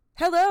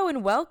Hello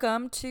and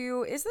welcome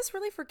to Is This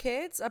Really for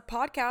Kids? A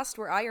podcast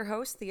where I, your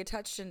host, Thea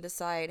Touchton,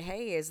 decide,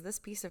 hey, is this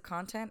piece of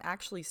content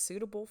actually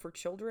suitable for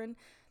children?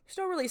 There's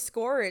no really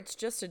score, it's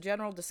just a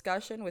general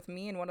discussion with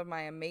me and one of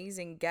my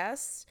amazing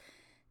guests.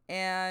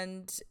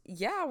 And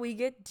yeah, we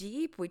get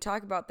deep. We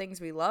talk about things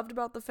we loved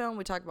about the film.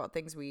 We talk about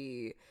things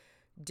we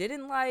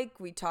didn't like.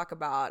 We talk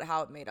about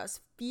how it made us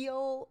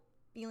feel.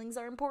 Feelings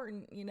are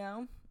important, you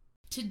know?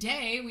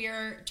 Today we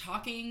are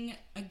talking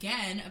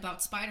again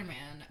about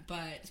Spider-Man,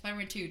 but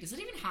Spider-Man 2, does it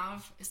even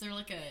have, is there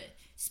like a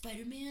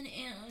Spider-Man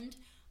and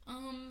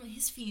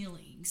his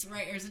feelings,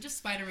 right? Or is it just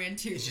Spider-Man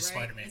 2, It's just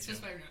right? Spider-Man It's 2.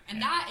 just Spider-Man.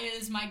 And that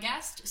is my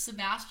guest,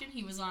 Sebastian.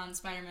 He was on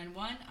Spider-Man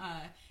 1.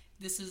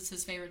 This is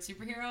his favorite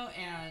superhero,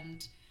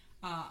 and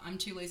I'm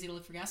too lazy to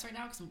look for guests right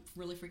now because I'm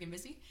really freaking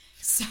busy.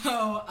 So,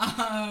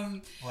 well,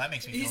 that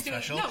makes me feel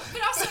special. No,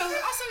 but also,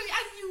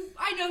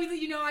 I know that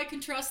I can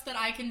trust that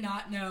I can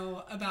not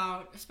know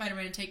about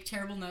Spider-Man and take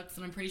terrible notes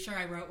that I'm pretty sure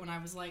I wrote when I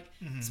was like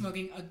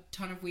smoking a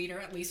ton of weed or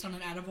at least on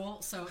an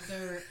edible. So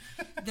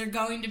they're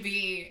going to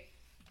be.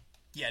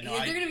 Yeah, no,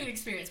 they're going to be an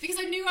experience because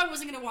I knew I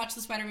wasn't going to watch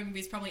the Spider-Man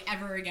movies probably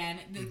ever again.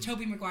 The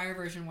Tobey Maguire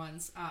version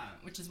ones,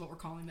 which is what we're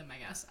calling them, I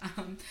guess.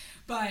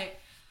 But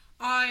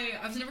I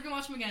was never going to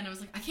watch them again. I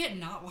was like, I can't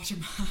not watch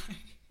them.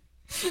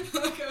 I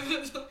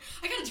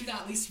gotta do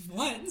that at least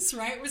once,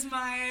 right? Was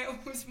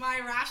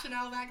my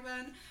rationale back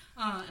then.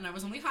 And I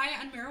was only high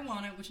on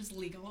marijuana, which is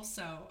legal,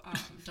 so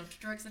don't do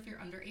drugs if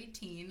you're under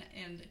 18,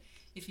 and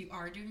if you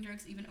are doing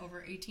drugs even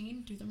over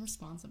 18, do them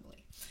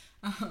responsibly.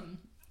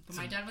 But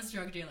my dad was a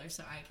drug dealer,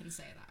 so I can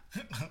say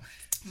that.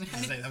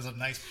 That was a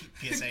nice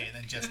PSA, and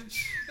then just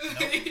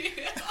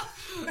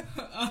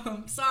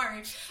nope.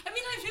 Sorry. I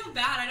mean, I feel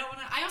bad.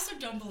 I also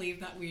don't believe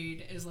that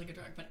weed is like a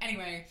drug. But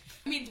anyway,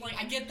 I mean, like,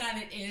 I get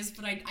that it is,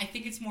 but I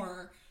think it's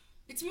more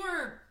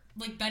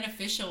like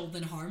beneficial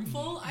than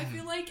harmful. I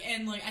feel like,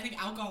 and like I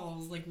think alcohol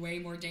is like way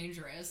more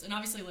dangerous. And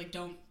obviously, like,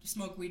 don't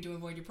smoke weed to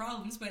avoid your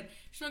problems, but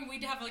smoking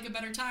weed to have like a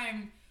better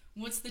time.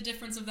 What's the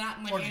difference of that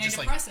and like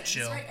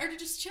antidepressants, right? Or to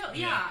just chill.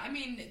 Yeah. I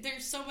mean,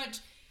 there's so much.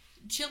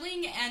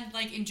 Chilling and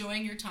like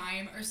enjoying your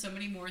time are so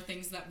many more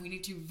things that we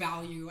need to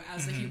value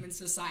as a human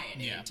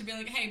society. Yeah. To be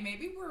like, hey,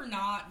 maybe we're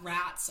not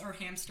rats or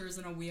hamsters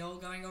in a wheel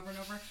going over and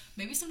over.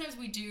 Maybe sometimes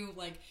we do,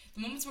 like,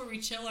 the moments where we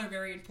chill are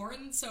very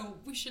important, so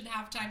we should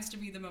have times to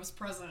be the most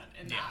present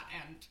in that.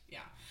 And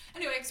yeah.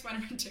 Anyway,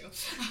 Spider-Man 2.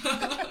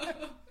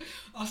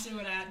 Also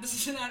an ad. This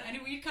is an ad. Any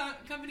weed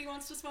company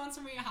wants to sponsor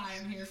me? Hi,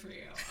 I'm here for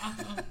you.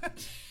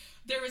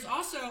 There was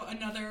also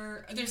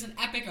there's an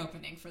epic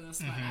opening for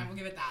this one. I will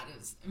give it that.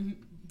 It's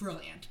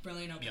brilliant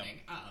opening.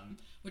 Yep.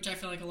 Which I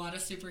feel like a lot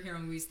of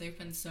superhero movies, they've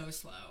been so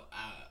slow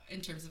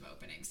in terms of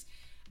openings.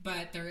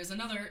 But there is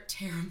another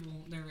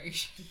terrible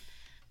narration.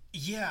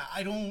 Yeah,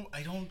 I don't.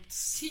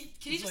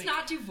 Can you just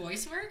not do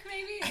voice work?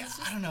 Maybe I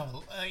don't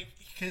know,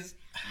 because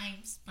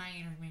I'm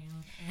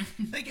Spider-Man.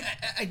 like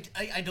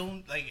I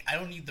don't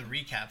need the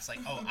recaps. Like,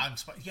 oh, I'm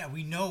yeah,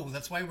 we know.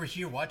 That's why we're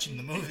here watching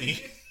the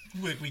movie.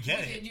 We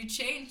get it. You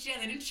changed,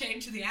 they didn't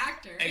change the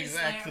actor.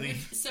 Exactly. Like,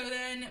 so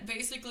then,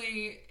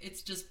 basically,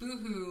 it's just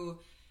boohoo.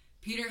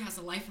 Peter has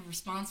a life of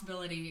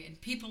responsibility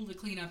and people to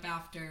clean up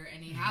after,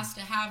 and he has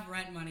to have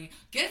rent money.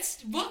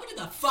 Welcome to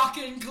the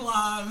fucking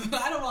club.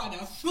 I don't want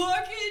to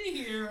fucking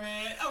hear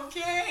it,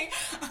 okay?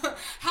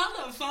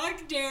 How the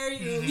fuck dare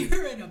you?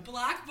 You're in a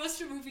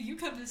blockbuster movie. You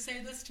come to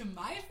say this to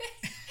my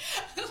face?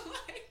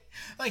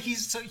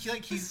 He's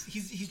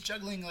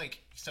juggling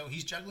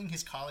he's juggling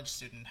his college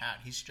student hat,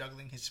 he's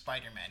juggling his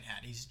Spider-Man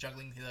hat, he's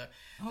juggling the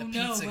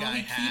pizza guy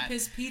hat. Keep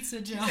his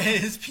pizza job.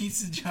 His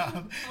pizza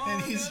job,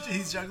 and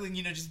he's juggling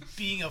just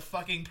being a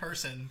fucking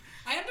person.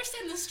 I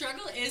understand the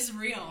struggle is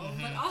real,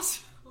 but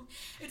also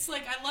it's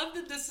like I love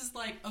that this is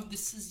like, oh,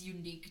 this is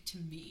unique to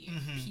me,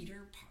 Peter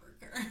Parker.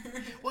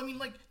 Well, I mean,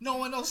 like, no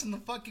one else in the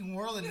fucking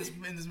world in this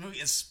movie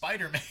is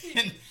Spider-Man.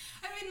 I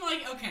mean,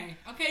 like, okay,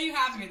 you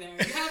have me there.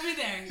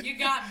 You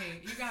got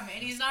me.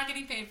 And he's not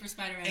getting paid for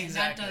Spider-Man.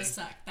 Exactly. That does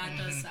suck.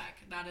 Does suck.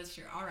 That is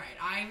true. All right,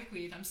 I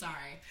bequeath. I'm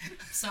sorry.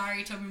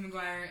 Sorry, Tobey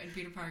Maguire and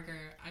Peter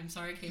Parker. I'm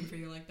sorry I came for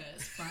you like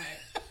this.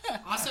 But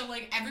also,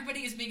 like,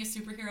 everybody is being a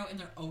superhero in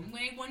their own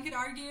way, one could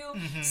argue.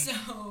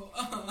 So,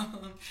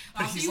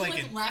 also you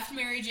like left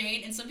Mary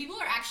Jane, and some people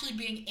are actually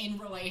being in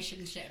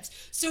relationships.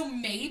 So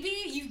maybe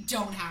you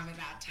don't have it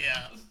that time.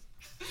 Yeah.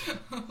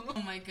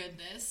 Oh my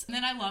goodness. And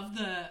then I love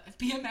the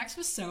BMX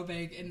was so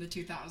big in the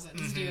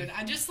 2000s, dude.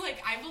 I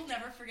will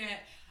never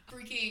forget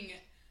freaking,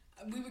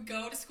 we would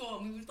go to school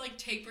and we would like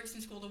take breaks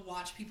from school to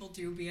watch people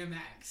do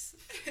BMX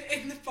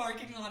in the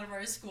parking lot of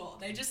our school.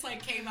 They just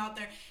like came out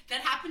there.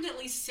 That happened at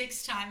least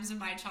 6 times in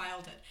my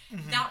childhood.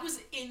 That was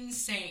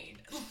insane.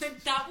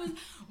 Like, that was,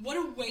 what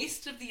a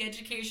waste of the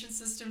education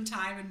system,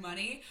 time and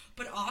money,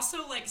 but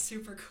also like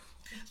super cool.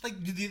 Like,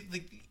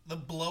 the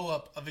blow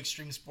up of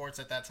extreme sports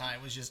at that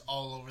time was just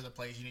all over the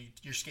place. You know,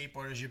 your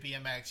skateboarders, your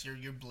BMX,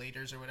 your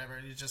bladers or whatever.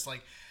 And it's just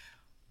like,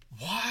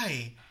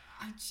 why?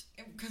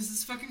 Because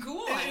it's fucking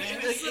cool.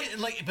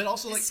 But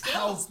also like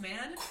skills, how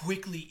man.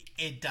 quickly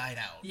it died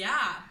out. Yeah,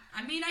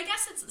 I mean, I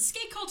guess it's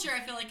skate culture. I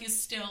feel like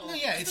is still. No,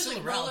 yeah, it's still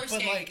like around. roller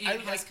But skate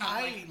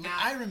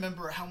I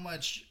remember how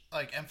much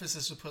like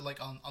emphasis was put like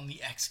on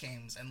the X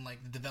Games and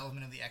like the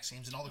development of the X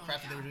Games and all the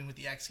crap that they were doing with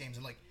the X Games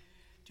and like.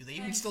 Do they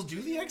even still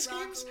do the X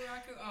Games?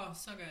 Oh,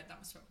 so good. That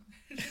was so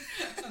good.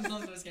 I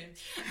love those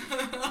games.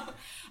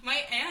 My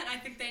aunt, I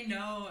think they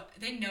know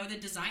the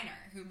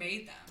designer who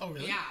made them. Oh,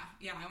 really?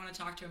 Yeah. I want to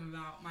talk to him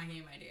about my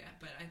game idea,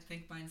 but I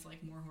think mine's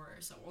like more horror,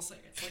 so we'll see.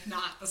 It's like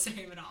not the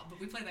same at all. But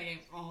we play that game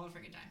all the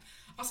freaking time.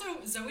 Also,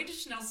 Zooey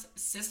Deschanel's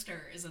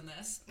sister is in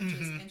this, which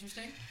is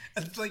interesting.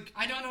 It's like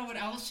I don't know what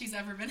else she's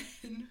ever been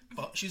in.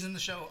 But she's in the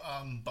show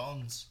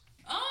Bones.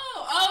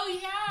 Oh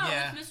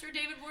yeah, with Mr.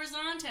 David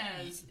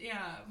Borzantes.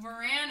 Yeah,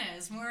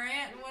 Briannes.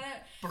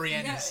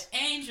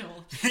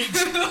 Angel.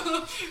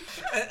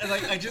 And,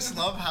 like I just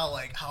love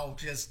how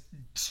just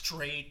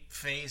straight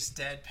face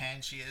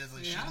deadpan she is.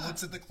 Like she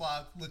looks at the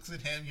clock, looks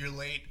at him. You're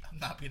late. I'm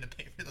not going to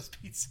pay for those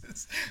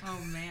pizzas.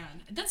 Oh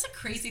man, that's a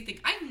crazy thing.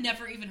 I've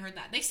never even heard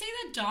that. They say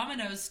that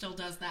Domino's still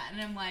does that,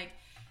 and I'm like,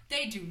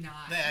 they do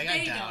not.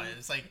 I doubt it.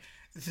 It's like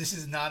this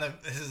is not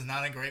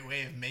a great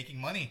way of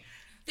making money.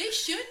 They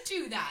should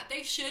do that.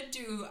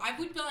 I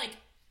would be like,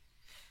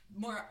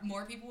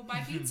 more people would buy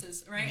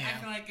pizzas, right? Yeah. I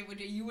feel like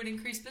you would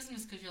increase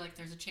business because you're like,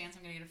 there's a chance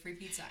I'm gonna get a free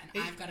pizza,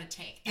 and I've got to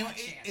take that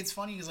chance. It's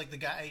funny because like the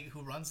guy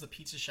who runs the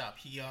pizza shop,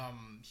 he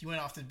went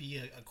off to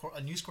be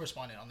a news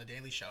correspondent on the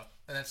Daily Show.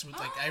 And that's what,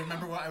 like I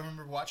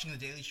remember watching the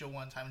Daily Show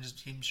one time and just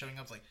him showing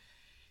up like.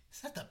 Is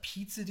that the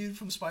pizza dude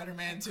from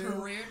Spider-Man 2?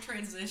 Career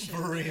transition.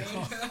 For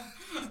real.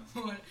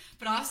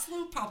 But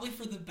also probably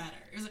for the better.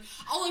 It was like,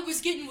 all I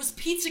was getting was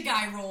pizza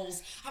guy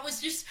roles. I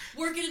was just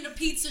working in a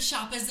pizza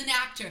shop as an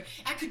actor.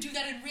 I could do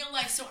that in real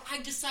life, so I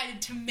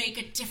decided to make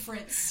a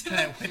difference. And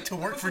I went to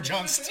work for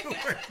Jon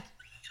Stewart.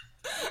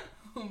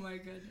 Oh my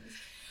goodness.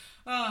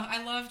 Oh,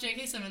 I love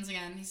J.K. Simmons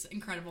again. He's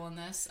incredible in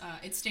this.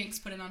 It stinks.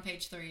 Put it on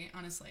page 3,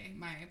 honestly.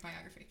 My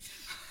biography.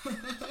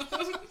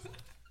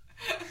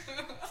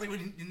 It's like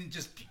when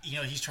just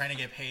he's trying to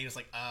get paid. It's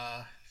like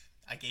I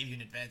gave you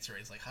an advance rate.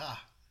 It's like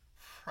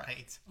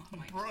right.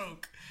 I'm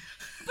broke.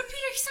 But Peter,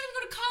 you still even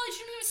go to college. You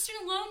don't even have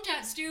student loan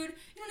debts, dude.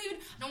 I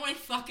don't want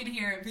to fucking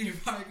hear it, Peter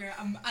Parker.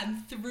 I'm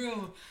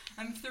through.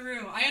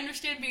 I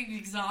understand being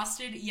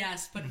exhausted,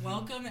 yes, but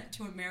welcome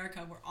to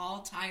America. We're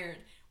all tired.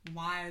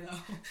 Why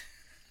though?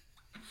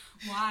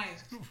 Why?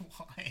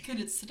 Could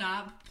it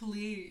stop,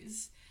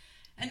 please?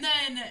 And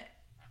then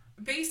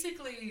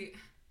basically.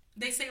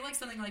 They say like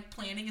something like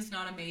planning is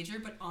not a major,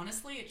 but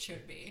honestly it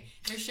should be.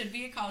 There should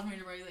be a college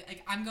major where you're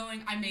like I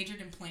majored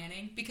in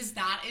planning because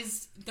that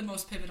is the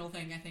most pivotal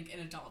thing I think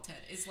in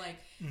adulthood is like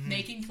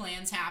making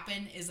plans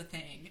happen is a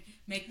thing.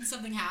 Making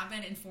something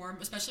happen in form,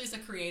 especially as a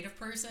creative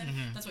person,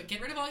 that's what get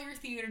rid of all your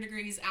theater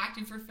degrees,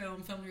 acting for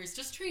film degrees,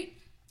 just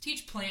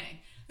teach planning.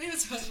 I think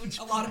that's what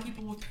a lot of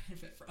people would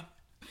benefit from.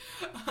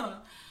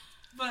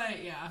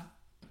 But yeah.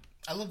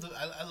 I love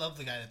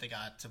the guy that they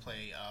got to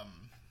play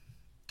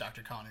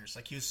Dr. Connors.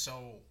 Like he was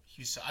so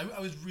I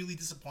was really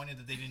disappointed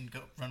that they didn't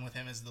run with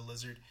him as the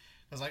Lizard.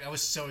 I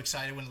was so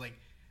excited when like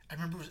I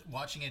remember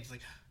watching it. It's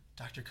like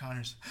Dr.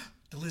 Connors,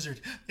 the Lizard,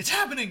 it's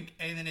happening,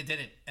 and then it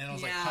didn't, and I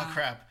was like, oh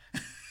crap.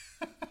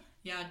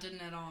 Yeah, it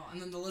didn't at all.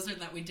 And then the Lizard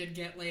that we did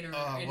get later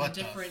in a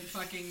different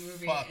fucking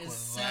movie is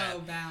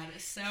so bad.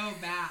 It's so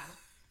bad.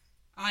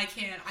 I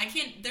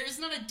can't. There's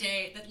not a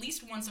day. At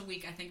least once a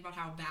week, I think about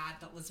how bad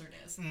that Lizard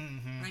is.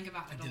 I think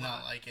about it a lot. I did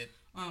not like it.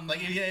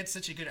 He had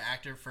such a good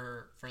actor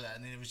for that,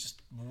 and then it was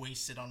just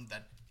wasted on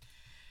that.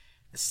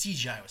 The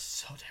CGI was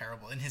so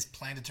terrible, and his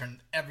plan to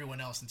turn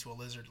everyone else into a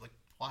lizard. Like,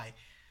 why?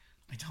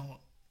 I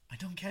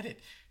don't get it.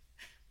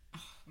 Oh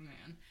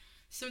man.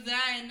 So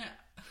then,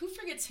 who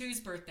forgets whose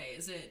birthday?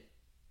 Is it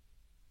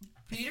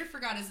Peter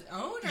forgot his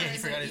own? Or he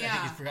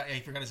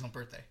forgot his own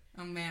birthday.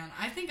 Oh man,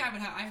 I think I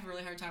have a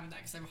really hard time with that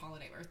because I have a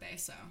holiday birthday,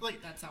 so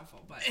that's helpful.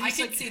 But I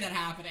could see that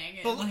happening.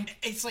 But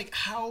it's like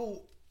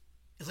how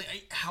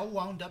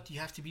wound up do you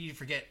have to be to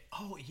forget?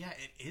 Oh yeah,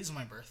 it is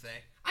my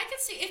birthday. I could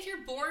see if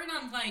you're born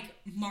on like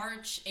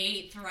March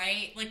 8th,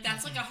 right? Like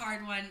that's like a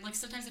hard one. Like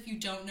sometimes if you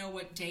don't know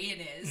what day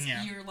it is,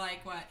 you're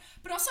like what?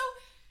 But also,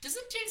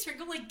 doesn't James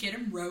Franco like get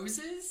him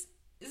roses?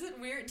 Is it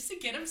weird? Does he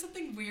get him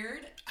something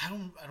weird? I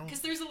don't.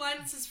 Because there's a line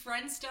that says,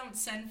 "Friends don't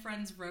send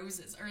friends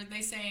roses." Or are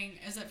they saying,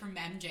 is it from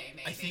MJ,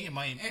 maybe? I think it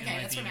might. Okay,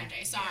 that's from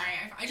MJ. Sorry.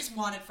 Yeah. I just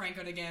wanted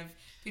Franco to give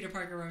Peter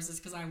Parker roses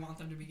because I want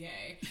them to be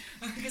gay.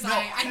 Because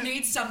I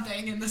need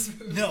something in this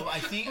movie. No, I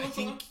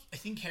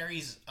think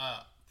Harry's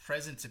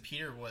present to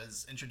Peter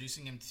was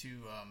introducing him to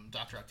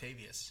Dr.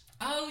 Octavius.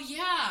 Oh,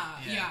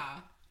 yeah.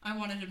 I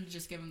wanted him to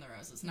just give him the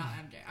roses, not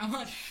MJ. I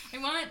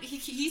want.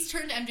 He's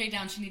turned MJ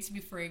down. She needs to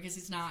be free because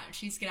he's not.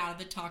 She needs to get out of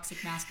the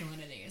toxic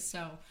masculinity.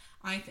 So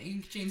I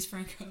think James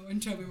Franco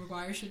and Tobey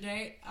Maguire should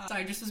date.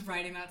 Sorry, I just was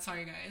writing that.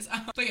 Sorry, guys.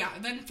 But yeah,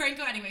 then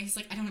Franco, anyway, he's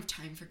like, I don't have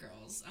time for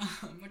girls.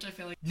 Which I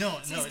feel like... No.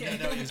 Peter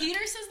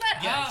says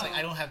that? Yeah, oh. It's like,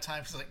 I don't have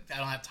time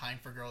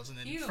for girls. And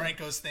then Ew.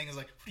 Franco's thing is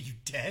like, are you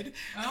dead?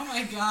 Oh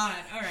my god.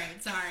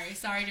 Alright,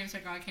 sorry James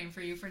Franco, I came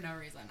for you for no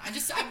reason. I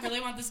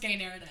really want this gay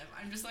narrative.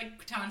 I'm just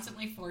like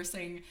constantly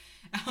forcing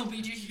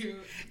LGBTQ.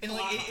 And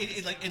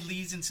like, it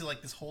leads into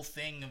like this whole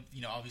thing of,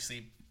 you know,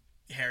 obviously...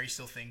 Harry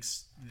still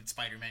thinks that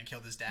Spider-Man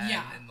killed his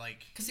dad, and like,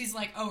 because he's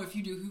like, oh, if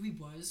you knew who he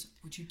was,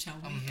 would you tell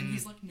me? And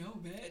he's like, no,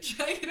 bitch.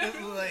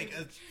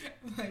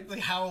 Like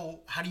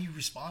how do you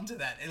respond to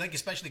that? And like,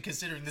 especially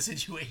considering the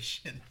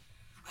situation.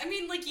 I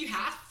mean, like, you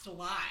have to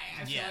lie.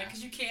 I feel like,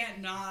 because you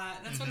can't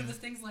not. That's one of the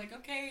things. Like,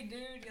 okay,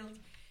 dude, you're like,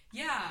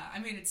 yeah. I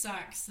mean, it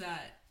sucks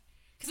that,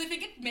 because I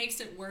think it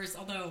makes it worse.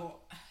 Although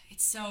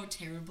it's so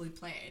terribly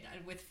played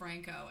with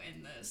Franco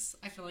in this.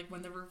 I feel like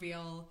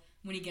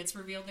when he gets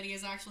revealed that he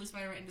is actually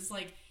Spider-Man, it's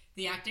like,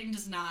 the acting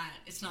it's not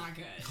good. It's not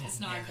great.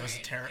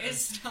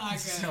 It's not good.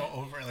 So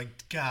over, like,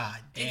 god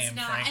damn, it's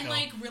not, Franco. and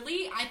like,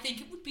 really, I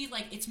think it would be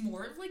like, it's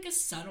more of like a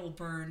subtle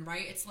burn,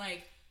 right? It's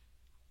like,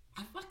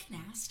 I fucking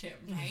asked him,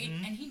 right?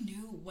 And he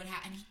knew what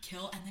happened,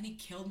 and then he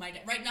killed my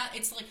dad, right? Not,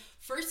 it's like,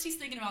 first he's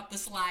thinking about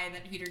this lie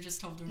that Peter just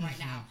told him right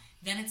now.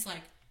 Then it's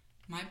like,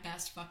 my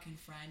best fucking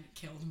friend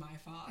killed my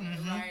father,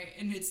 right?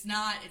 And it's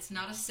not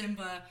a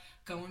Simba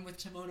going with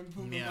Timon and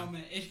Pumbaa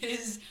moment. It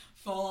is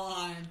full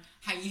on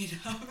hyena,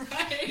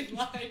 right?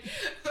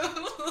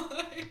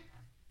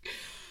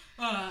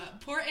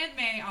 Poor Aunt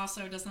May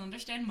also doesn't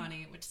understand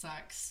money, which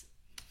sucks.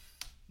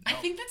 Nope.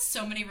 I think that's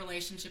so many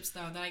relationships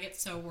though that I get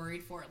so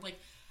worried for. Like,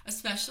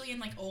 especially in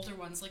like older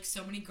ones, like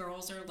so many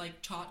girls are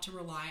like taught to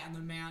rely on the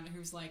man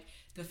who's like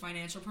the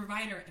financial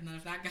provider, and then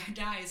if that guy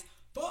dies,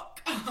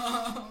 fuck.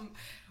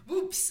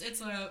 Oops,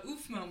 it's a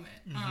oof moment.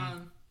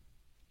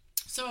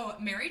 So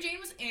Mary Jane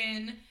was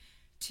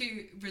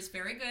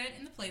very good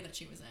in the play that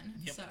she was in.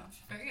 Yep. So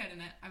very good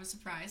in it. I was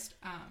surprised.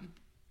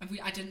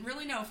 I didn't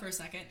really know for a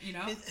second, you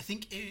know. I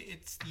think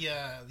it's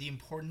the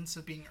importance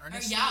of being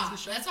earnest. Yeah, of the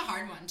show. That's a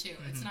hard one too.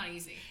 It's not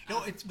easy.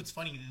 No, it's what's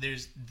funny.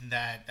 There's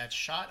that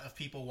shot of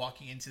people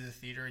walking into the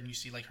theater, and you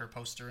see like her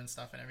poster and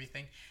stuff and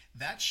everything.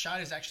 That shot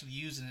is actually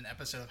used in an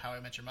episode of How I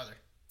Met Your Mother.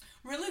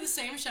 Really, the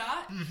same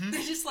shot?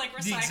 They just like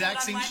recycled the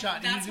exact same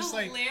shot. That's just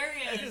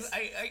hilarious.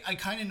 Like, I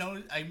kind of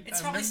know.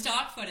 It's probably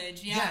stock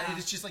footage. Yeah. Yeah,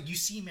 it's just like you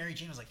see Mary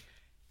Jane. I was like,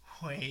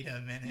 wait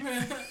a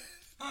minute.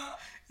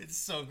 It's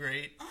so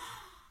great.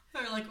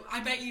 Or like, I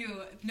bet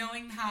you,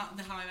 knowing how I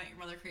Met Your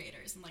Mother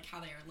creators and like how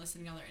they are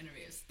listening to other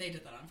interviews, they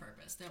did that on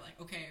purpose. They're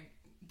like, okay,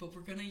 but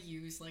we're gonna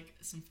use like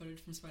some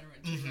footage from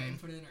Spider-Man 2 right, and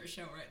put it in our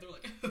show, right? They're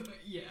like,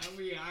 yeah,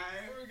 we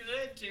are. We're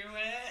gonna do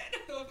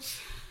it.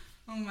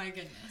 Oh my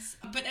goodness.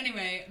 But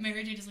anyway,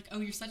 Mary Jane is like, oh,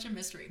 you're such a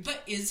mystery.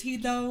 But is he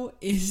though?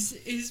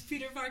 Is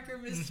Peter Parker a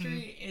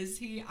mystery? Is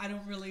he? I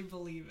don't really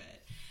believe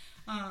it.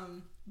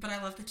 But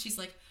I love that she's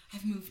like,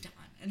 I've moved on.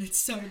 And it's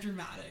so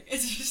dramatic.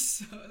 It's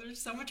just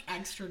there's so much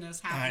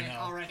extraness happening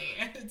already.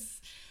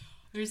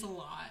 There's a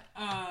lot.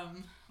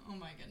 Oh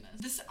my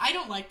goodness. I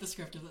don't like the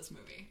script of this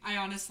movie. I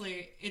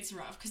honestly, it's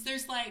rough. Because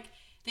there's like,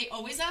 they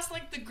always ask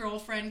like the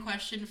girlfriend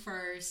question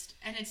first.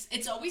 And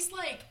it's always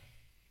like,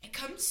 it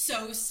comes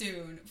so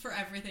soon for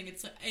everything.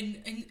 It's like,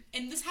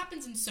 and this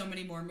happens in so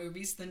many more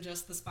movies than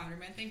just the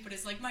Spider-Man thing, but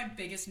it's like my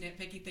biggest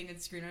nitpicky thing in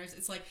screenwriters.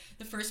 It's like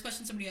the first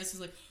question somebody asks is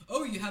like,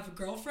 oh, you have a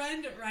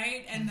girlfriend,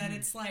 right? And then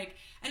it's like,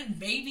 and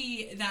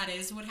maybe that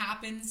is what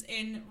happens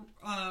in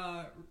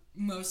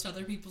most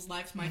other people's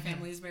lives. My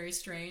family is very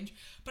strange,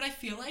 but I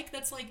feel like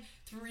that's like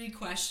 3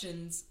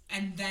 questions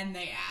and then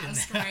they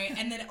ask, right?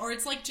 And then, or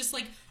it's like just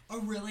like a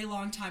really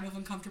long time of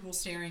uncomfortable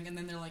staring, and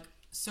then they're like,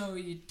 so are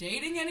you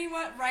dating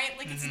anyone, right?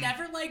 Like, it's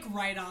never, like,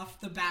 right off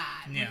the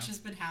bat, which has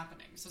been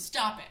happening. So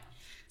stop it.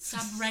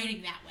 Stop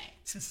writing that way.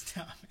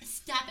 Stop it.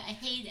 Stop it. I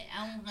hate it.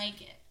 I don't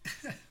like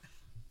it.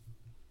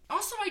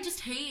 Also, I just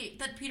hate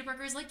that Peter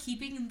Parker is, like,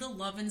 keeping the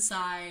love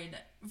inside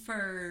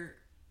for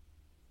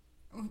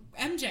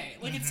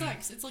MJ. Like, it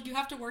sucks. It's like you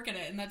have to work at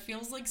it, and that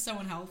feels, like, so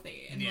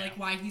unhealthy. And, like,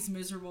 why he's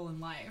miserable in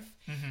life.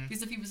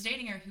 Because if he was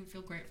dating her, he would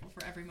feel grateful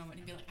for every moment.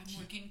 He'd be like, I'm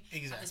working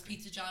at this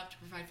pizza job to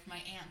provide for my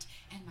aunt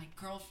and my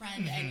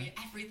girlfriend, and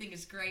everything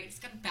is great. It's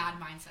got a bad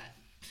mindset.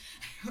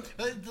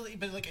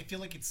 but like, I feel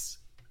like it's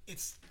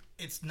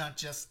not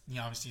just, you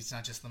know, obviously it's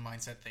not just the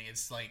mindset thing.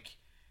 It's like,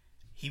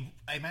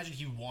 I imagine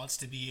he wants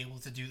to be able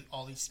to do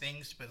all these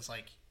things, but it's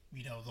like,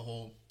 you know, the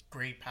whole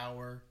great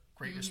power,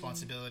 great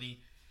responsibility.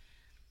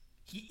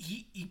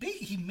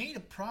 He made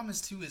a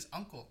promise to his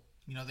uncle,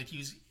 you know, that he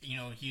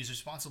was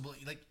responsible.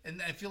 Like,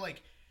 and I feel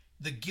like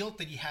the guilt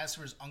that he has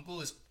for his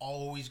uncle is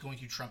always going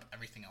to trump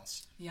everything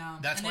else. Yeah,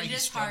 that's why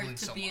he's struggling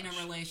so much. It is hard to be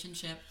in a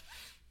relationship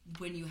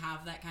when you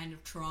have that kind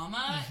of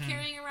trauma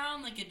carrying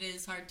around. Like, it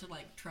is hard to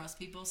like trust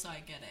people. So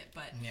I get it,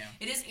 but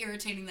it is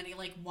irritating that he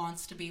like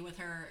wants to be with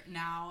her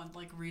now and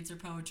like reads her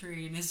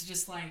poetry, and it's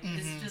just like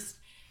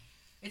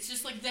It's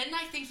just like, then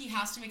I think he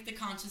has to make the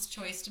conscious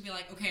choice to be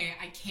like, okay,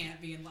 I can't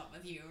be in love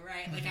with you,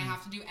 right? Like, I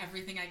have to do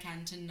everything I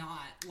can to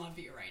not love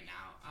you right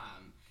now.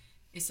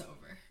 it's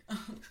over.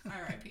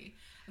 R.I.P.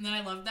 And then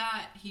I love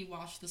that he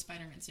washed the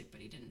Spider-Man suit,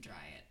 but he didn't dry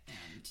it.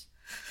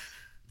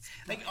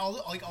 And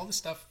all the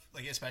stuff,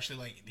 like especially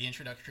like the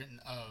introduction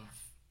of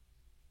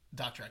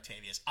Dr.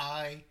 Octavius.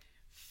 I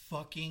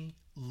fucking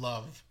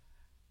love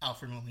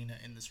Alfred Molina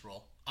in this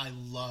role. I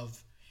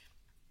love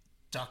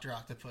Dr.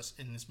 Octopus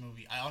in this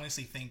movie. I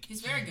honestly think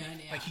he's very good.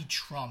 Yeah, like he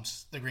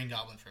trumps the Green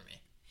Goblin for me.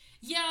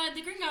 Yeah,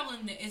 the Green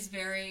Goblin is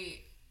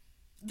very.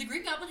 The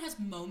Green Goblin has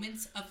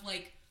moments of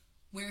like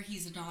where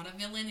he's not a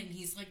villain and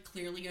he's like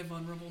clearly a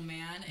vulnerable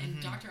man,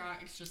 and Dr.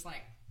 Ock is just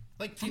like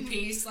in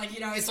peace, like, you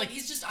know, it's like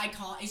he's just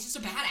icon. He's just a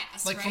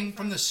badass. Like right?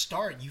 from the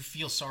start, you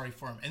feel sorry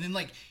for him, and then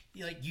like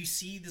you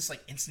see this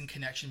like instant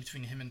connection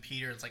between him and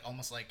Peter. It's like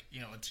almost like,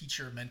 you know, a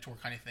teacher mentor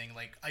kind of thing.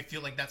 Like I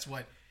feel like that's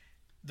what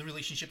the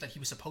relationship that he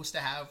was supposed to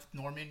have,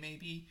 Norman,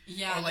 maybe.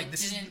 Yeah, or like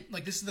this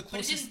is the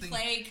closest thing. But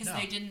it didn't play because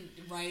they didn't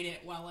write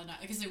it well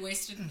enough, because they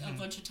wasted a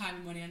bunch of time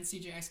and money on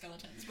CGI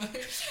skeletons. But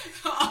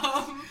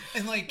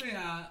and like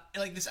yeah,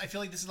 like this, I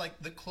feel like this is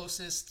like the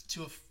closest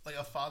to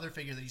a father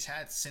figure that he's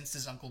had since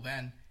his Uncle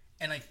Ben.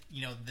 And I,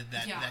 you know,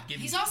 that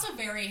gives. He's also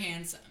very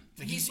handsome.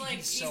 He's so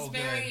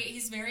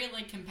he's very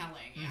like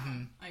compelling.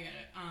 Yeah, I get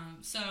it.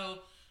 So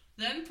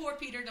then poor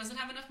Peter doesn't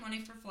have enough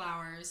money for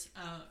flowers.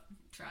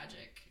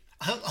 Tragic.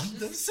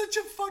 That's such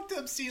a fucked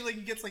up scene. Like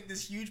he gets like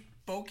this huge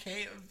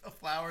bouquet of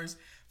flowers.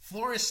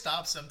 Florist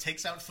stops him,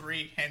 takes out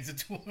 3, hands it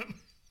to him.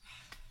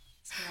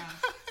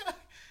 Yeah.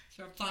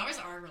 So flowers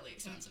are really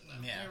expensive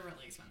though. Yeah. They're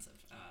really expensive.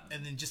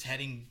 And then just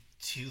heading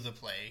to the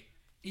play.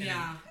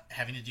 Yeah,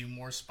 having to do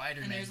more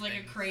Spider-Man. And there's like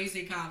things. A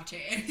crazy cop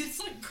chase. It's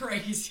like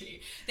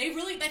crazy. I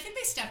think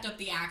they stepped up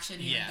the action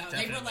here. Yeah, though.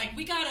 definitely. They were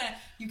like,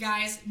 you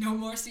guys, no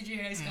more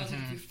CGI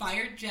skeletons. We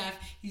fired Jeff.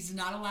 He's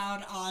not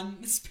allowed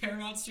on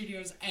Paramount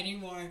Studios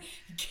anymore.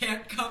 He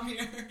can't come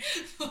here.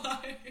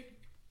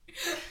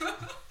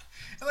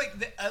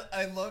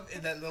 I love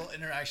that little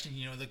interaction.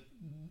 You know,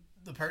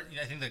 the part.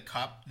 I think the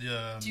cop.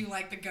 Do you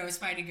like the go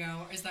Spidey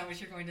go? Is that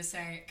what you're going to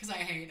say? Because I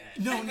hate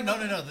it. No.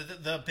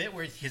 The bit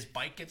where his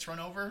bike gets run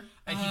over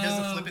and he does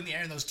the flip in the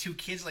air, and those 2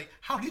 kids like,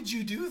 how did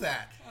you do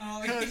that?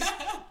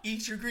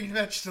 Eat your green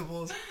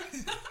vegetables.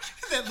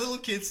 That little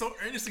kid so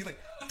earnestly like,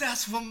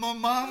 that's what my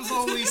mom's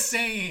always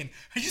saying.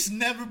 I just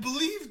never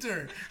believed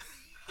her.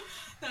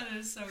 That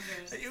is so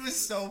good. It was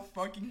so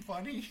fucking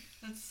funny.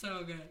 That's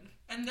so good.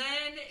 And then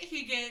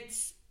he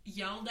gets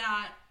yelled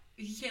at.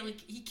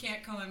 He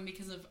can't come in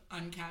because of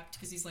Unkept,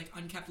 because he's like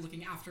Unkept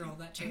looking after all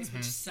that chase,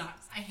 which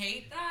sucks. I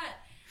hate that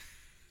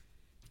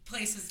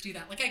places do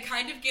that. Like, I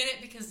kind of get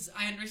it because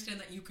I understand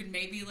that you could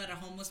maybe let a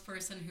homeless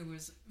person who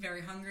was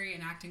very hungry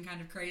and acting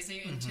kind of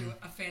crazy into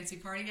a fancy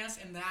party guest,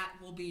 and that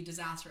will be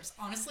disastrous.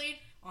 Honestly,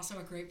 also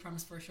a great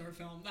premise for a short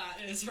film. That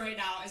is right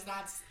now is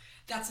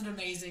that's an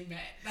amazing bit.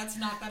 That's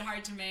not that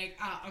hard to make.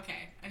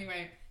 Okay.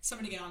 Anyway,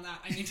 somebody get on that.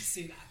 I need to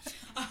see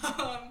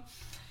that.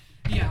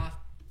 Yeah.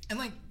 And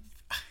like,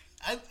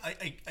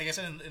 I guess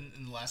in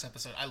the last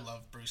episode, I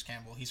love Bruce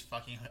Campbell. He's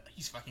fucking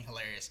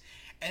hilarious,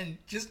 and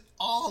just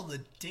all the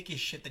dickish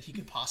shit that he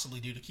could possibly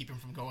do to keep him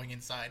from going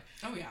inside.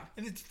 Oh yeah.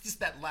 And it's just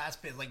that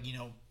last bit, like, you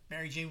know,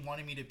 Mary Jane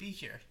wanted me to be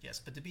here,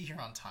 yes, but to be here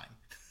on time.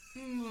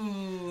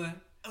 Ooh.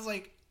 I was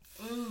like,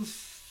 ooh,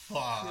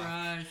 fuck.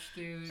 Trash,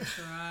 dude,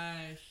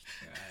 trash.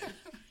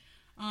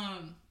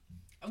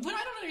 What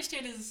I don't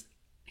understand is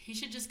he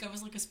should just go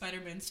as like a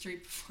Spider-Man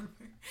street performer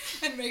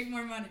and make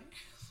more money.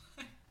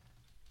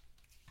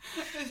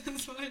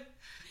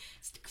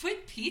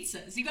 Quit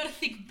pizzas. You gotta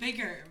think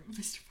bigger,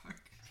 Mr. Parker.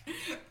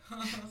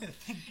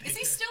 Is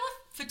he still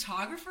a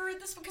photographer at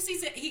this one? Because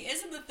he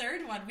is in the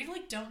third one. We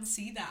like don't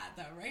see that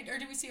though, right? Or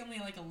do we see only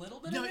like a little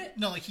bit of it?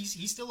 No, like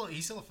he's still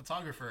a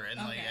photographer, and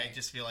like I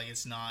just feel like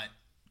it's not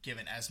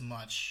given as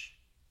much.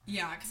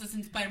 Yeah, because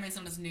Spider-Man's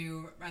not as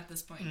new at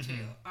this point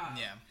too.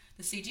 Yeah,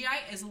 the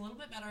CGI is a little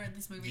bit better in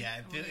this movie.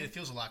 Yeah, it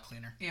feels a lot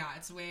cleaner. Yeah,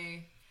 it's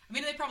way. I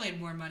mean, they probably had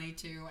more money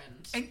too,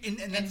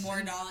 and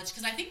more knowledge,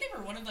 because I think they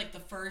were one of like the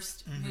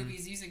first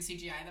movies using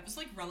CGI. That was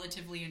like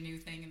relatively a new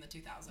thing in the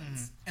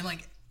 2000s. And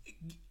like,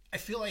 I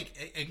feel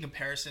like in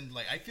comparison,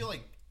 like I feel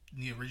like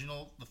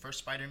the first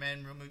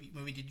Spider-Man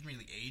movie didn't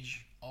really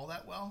age all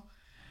that well.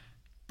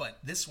 But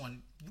this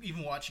one,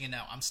 even watching it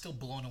now, I'm still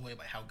blown away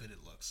by how good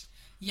it looks.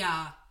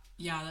 Yeah,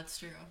 that's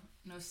true.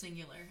 No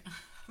singular.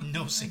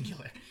 No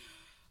singular.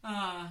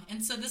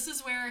 And so this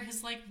is where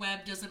his like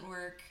web doesn't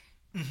work.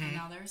 And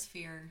now there's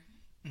fear.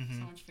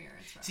 So much fear.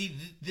 It's rough. See,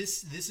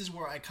 this is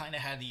where I kind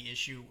of had the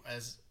issue,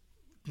 as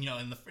you know,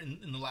 in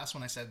the last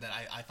one I said that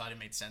I thought it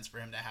made sense for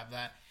him to have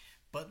that,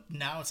 but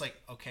now it's like,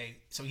 okay,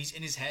 so he's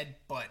in his head,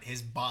 but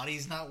his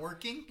body's not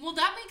working. Well,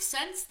 that makes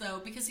sense though,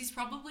 because he's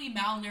probably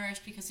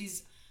malnourished because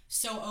he's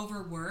so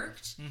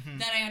overworked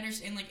that I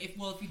understand. Like, if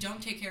you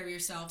don't take care of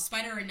yourself,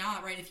 spider or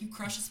not, right? If you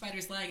crush a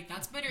spider's leg,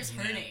 that spider's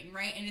hurting,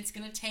 right? And it's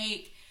gonna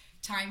take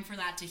time for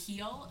that to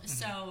heal.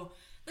 So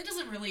that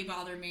doesn't really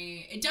bother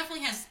me. It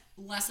definitely has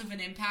less of an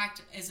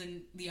impact as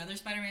in the other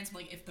Spider-Mans.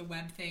 Like, if the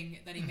web thing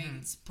that he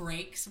makes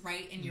breaks,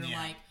 right? And you're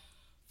like,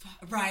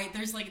 right,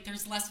 there's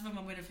less of a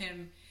moment of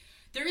him.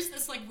 there is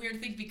this like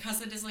weird thing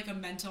because it is like a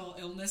mental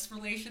illness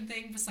relation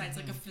thing besides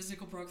like a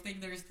physical broke thing.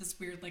 There's this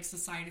weird like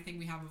society thing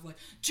we have of like,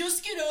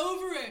 just get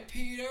over it,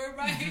 Peter,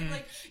 right?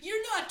 Like,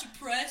 you're not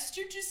depressed,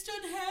 you're just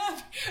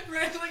unhappy,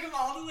 right? Like, of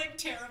all the like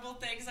terrible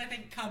things I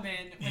think come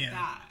in with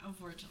that,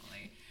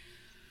 unfortunately.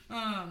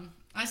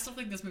 I still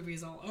think this movie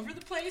is all over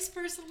the place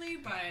personally,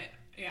 but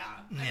yeah.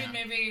 I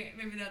mean,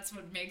 maybe that's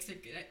what makes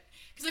it good.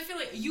 Because I feel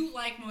like you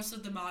like most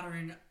of the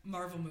modern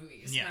Marvel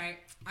movies, right?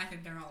 I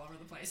think they're all over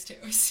the place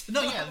too. So.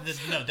 No,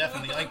 no,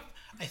 definitely. Like,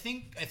 I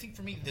think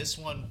for me, this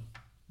one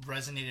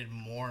resonated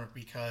more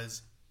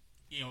because,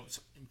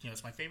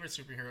 it's my favorite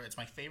superhero. It's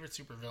my favorite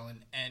supervillain,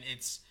 and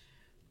it's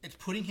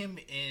putting him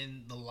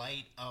in the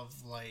light of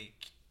like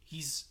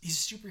he's a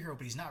superhero,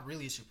 but he's not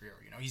really a superhero.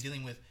 He's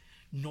dealing with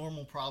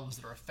normal problems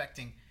that are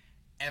affecting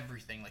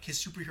everything. Like, his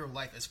superhero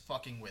life is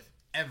fucking with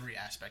every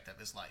aspect of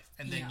his life,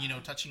 and then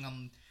touching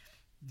on.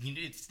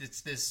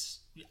 It's this.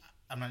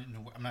 I'm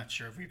not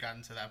sure if we've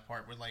gotten to that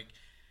part where like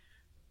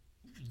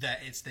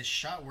that. It's this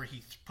shot where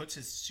he puts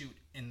his suit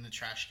in the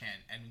trash can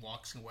and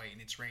walks away, and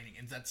it's raining,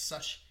 and that's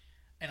such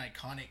an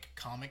iconic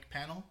comic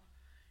panel.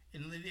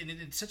 And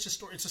it's such a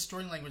story. It's a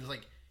story language.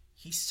 Like,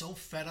 he's so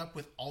fed up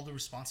with all the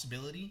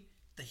responsibility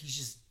that he's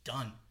just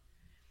done.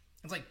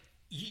 It's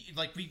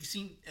like we've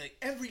seen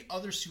every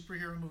other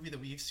superhero movie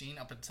that we've seen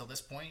up until this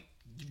point.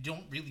 You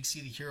don't really see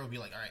the hero be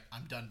like, all right,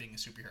 I'm done being a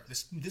superhero.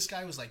 This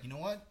guy was like, you know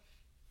what?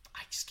 I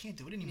just can't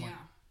do it anymore.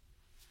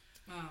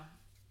 Yeah.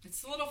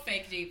 It's a little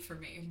fake deep for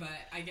me, but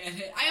I get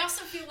it. I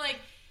also feel like,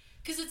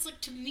 because it's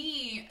like, to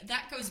me,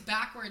 that goes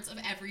backwards of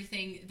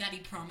everything that he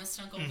promised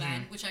Uncle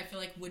Ben, which I feel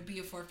like would be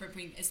a forefront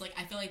point. It's like,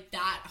 I feel like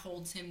that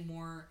holds him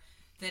more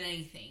than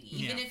anything.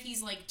 Even if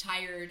he's like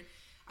tired,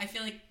 I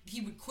feel like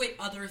he would quit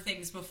other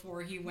things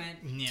before he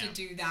went to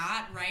do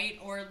that, right?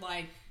 Or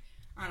like,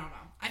 I don't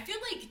know. I feel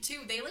like, too,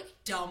 they, like,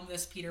 dumb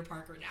this Peter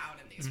Parker down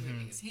in these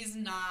movies. He's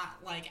not,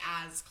 like,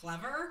 as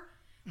clever,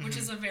 which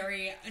is a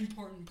very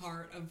important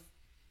part of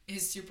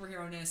his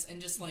superhero-ness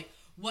and just, like,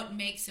 what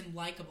makes him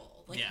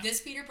likable. Like,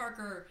 this Peter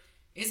Parker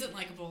isn't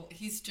likable.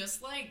 He's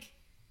just, like,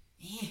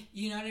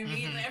 you know what I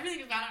mean? Like,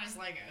 everything about him is,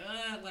 like,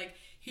 like,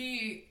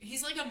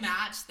 he's, like, a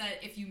match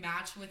that if you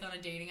match with on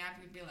a dating app,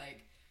 you'd be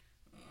like,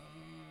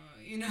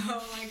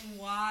 like,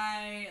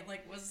 why,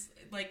 like,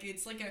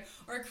 it's like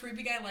a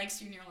creepy guy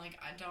likes you and you're like,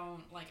 I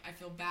don't, like, I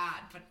feel bad,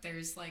 but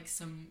there's, like,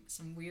 some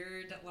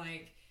weird,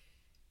 like,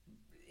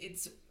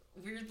 it's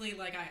weirdly,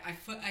 like, I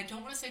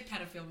don't want to say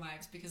pedophile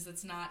vibes because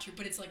it's not true,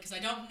 but it's, like, because I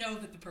don't know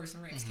that the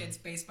person rapes kids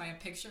based by a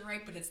picture,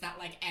 right, but it's that,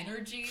 like,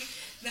 energy,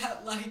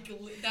 that,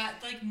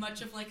 like,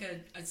 much of, like,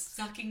 a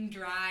sucking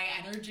dry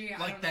energy.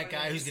 Like that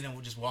guy who's gonna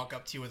just walk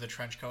up to you with a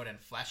trench coat and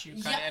flash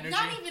you kind of energy?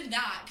 Not even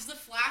that, because the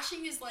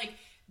flashing is, like,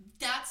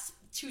 that's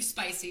too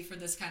spicy for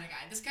this kind of guy.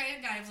 This kind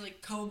of guy is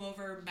like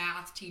comb-over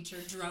math teacher,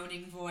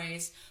 droning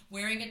voice,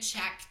 wearing a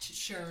checked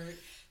shirt,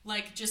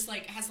 like just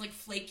like has like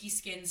flaky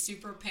skin,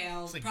 super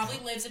pale, like,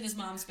 probably lives in his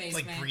mom's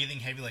basement. Like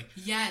breathing heavy, like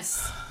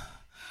yes.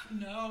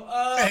 No.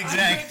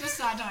 Exactly. Just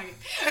stop talking.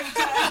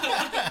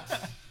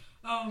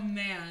 Oh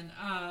man.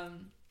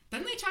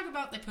 Then they talk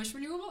about they push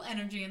renewable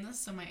energy in this,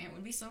 so my aunt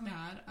would be so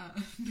mad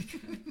because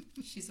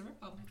she's a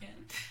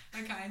Republican,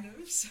 kind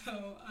of.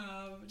 So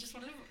just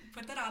wanted to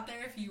put that out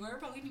there. If you are a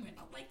Republican, you might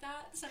not like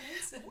that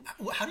sentence.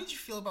 How did you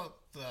feel about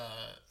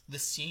the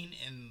scene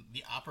in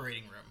the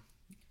operating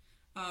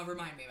room?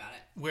 Remind me about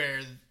it.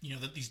 Where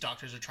these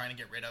doctors are trying to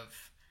get rid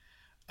of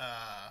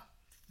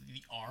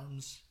the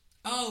arms.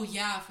 Oh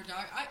yeah, for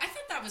Doc. I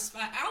thought that was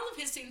fun. All of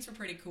his scenes were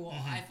pretty cool.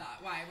 I thought.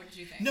 Why? What did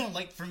you think? No,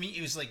 like for me,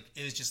 it was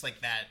just like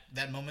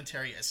that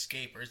momentary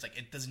escape, where it's like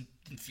it didn't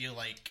feel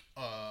like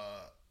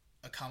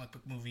a comic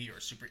book movie or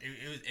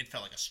it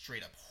felt like a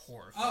straight up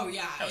horror film. Oh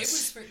yeah, it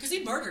was because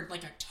he murdered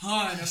like a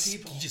ton of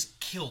people. He just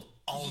killed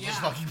all of those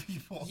fucking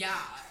people. Yeah.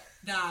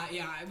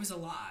 It was a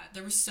lot.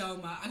 There was so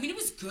much. I mean, it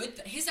was good.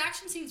 His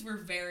action scenes were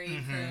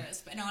very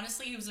crisp, and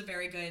honestly, he was a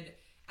very good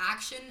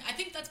action. I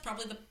think that's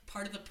probably the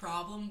part of the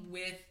problem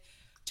with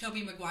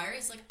Tobey Maguire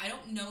is like, I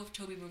don't know if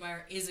Tobey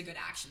Maguire is a good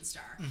action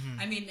star.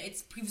 I mean,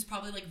 he was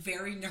probably like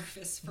very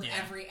nervous for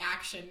every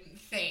action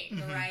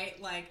thing, right?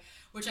 Like,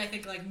 which I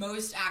think like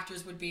most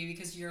actors would be,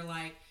 because you're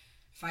like,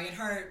 if I get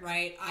hurt,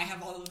 right, I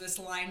have all of this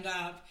lined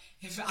up.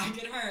 If I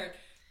get hurt,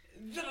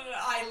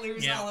 I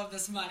lose all of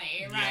this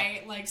money,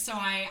 right? Like, so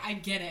I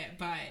get it,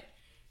 but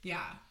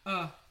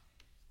yeah.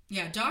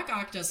 Yeah, Doc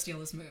Ock does steal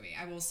this movie,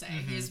 I will say.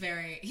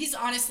 He's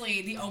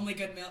honestly the only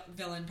good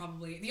villain,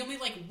 probably. The only,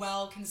 like,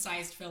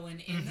 well-concised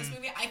villain in this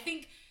movie. I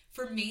think,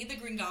 for me, the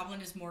Green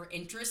Goblin is more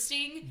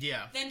interesting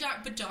than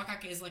but Doc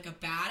Ock is, like, a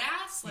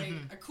badass. Like,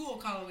 a cool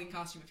Halloween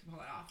costume if you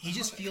pull it off. He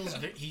just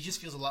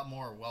feels a lot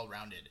more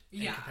well-rounded.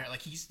 Yeah.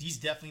 Like, he's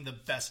definitely the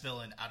best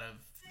villain out of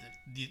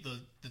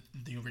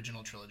the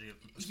original trilogy of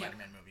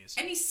Spider-Man movies.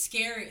 And he's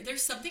scary.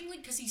 There's something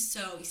like, because he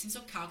seems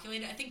so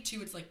calculated. I think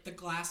too, it's like the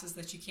glasses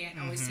that you can't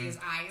always see his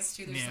eyes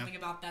too. There's something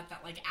about that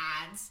like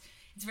adds.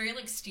 It's very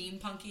like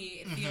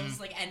steampunky. It feels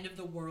like end of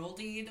the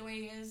worldy the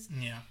way he is.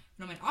 Yeah.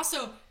 I don't mind.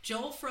 Also,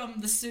 Joel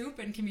from The Soup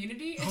and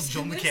Community. Oh, is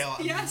Joel in this.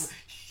 McHale. Yes.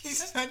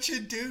 He's such a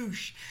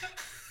douche.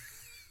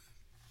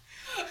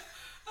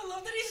 I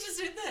love that he's just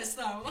in this,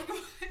 though. Like,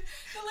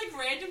 the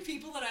random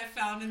people that I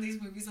found in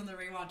these movies on the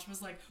rewatch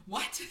was like,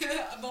 what?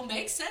 Well,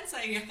 makes sense,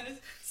 I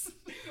guess.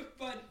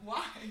 But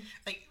why?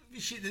 Like,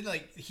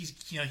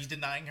 he's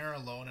denying her a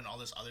loan and all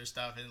this other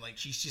stuff, and like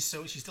she's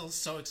still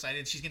so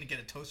excited she's gonna get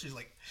a toaster. She's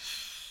like,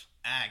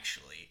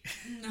 actually,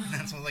 no. And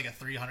that's like a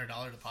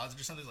 $300 deposit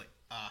or something. He's like,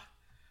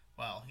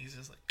 well, he's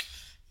just like,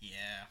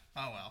 yeah,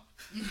 oh well.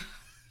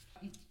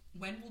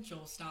 When will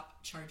Joel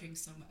stop charging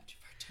so much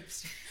for a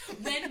toaster?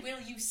 When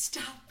will you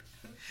stop?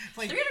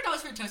 Like, $300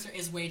 for a toaster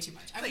is way too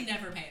much. I would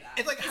never pay that.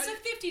 It's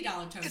a $50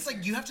 toaster. It's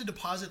like you have to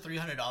deposit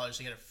 $300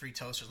 to get a free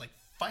toaster. Like,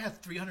 if I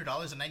have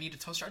 $300 and I need a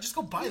toaster, I just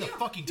go buy the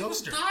fucking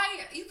toaster.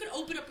 You could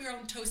open up your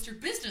own toaster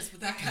business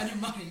with that kind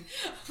of money.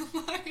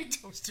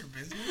 Toaster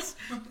business?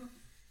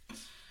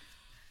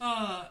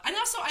 And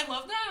also, I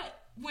love that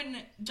when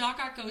Doc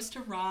Ock goes to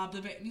rob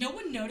the bank, no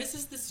one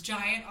notices this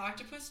giant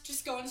octopus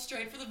just going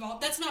straight for the vault.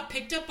 That's not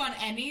picked up on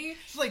any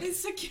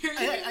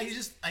security.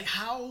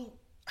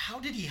 How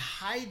did he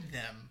hide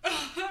them?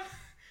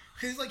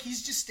 Because like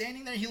he's just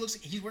standing there.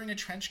 He's wearing a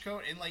trench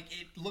coat and like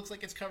it looks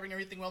like it's covering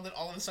everything well. Then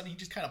all of a sudden he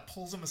just kind of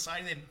pulls them aside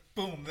and then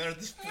boom, there are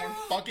these 4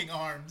 fucking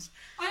arms.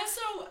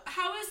 Also,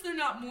 how is there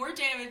not more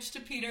damage to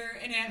Peter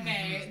and Aunt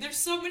May? There's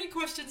so many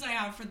questions I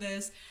have for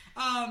this.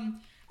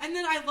 And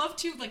then I love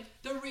too, like,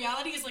 the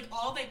reality is, like,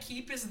 all they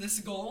keep is this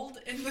gold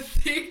in the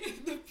thing,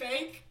 in the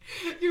bank.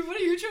 What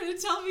are you trying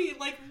to tell me?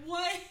 Like,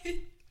 what?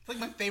 Like,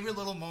 my favorite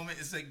little moment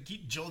is, like,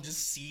 Joel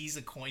just sees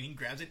a coin, he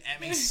grabs it, Aunt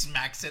May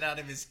smacks it out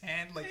of his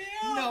hand. Like,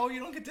 no,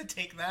 you don't get to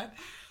take that.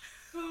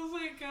 Oh,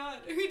 my God.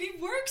 I mean,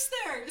 he works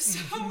there, so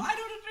I don't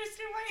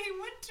understand why he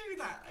would do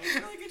that. I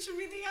feel like it should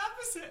be the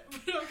opposite.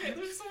 But, okay,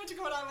 there's so much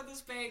going on with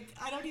this bank.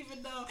 I don't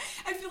even know.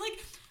 I feel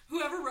like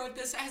whoever wrote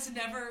this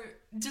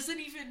doesn't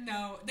even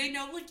know. They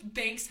know, like,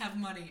 banks have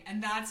money,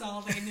 and that's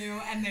all they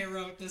knew, and they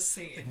wrote this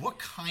scene. Like, what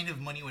kind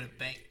of money would a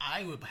bank?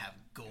 I would have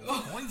gold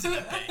coins in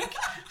a bank.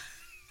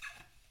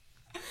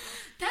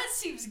 That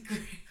seems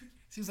great.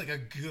 Seems like a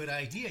good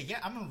idea. Yeah,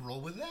 I'm gonna roll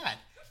with that.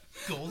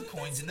 Gold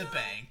coins in the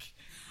bank.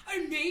 Or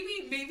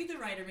maybe the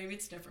writer, maybe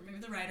it's different. Maybe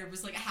the writer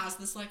was like, has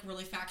this like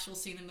really factual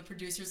scene, and the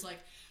producer's like,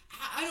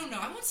 I don't know,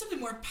 I want something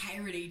more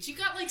piratey. You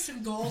got like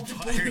some gold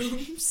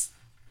doubloons?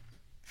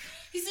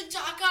 He's a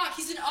Doc Ock.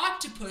 He's an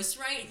octopus,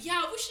 right?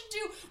 Yeah, we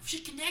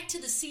should connect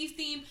to the sea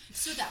theme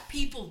so that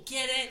people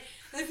get it.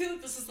 I feel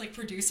like this is like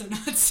producer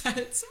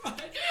nonsense,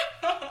 but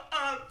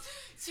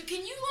so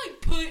can you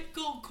like put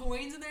gold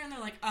coins in there? And they're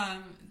like,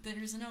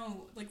 there's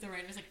no, like the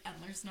writer's like, and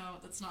there's no,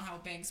 that's not how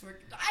banks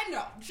work. I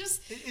know,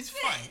 just it's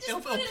fun. It'll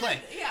play.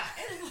 Yeah.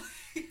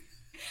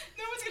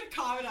 No one's gonna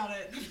comment on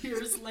it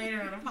years later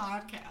on a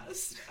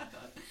podcast.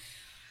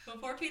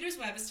 But poor Peter's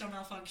web is still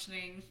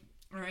malfunctioning.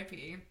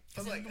 R.I.P. I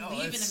was like,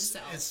 believe in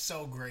himself. It's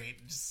so great.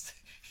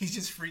 He's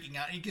just freaking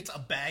out. He gets a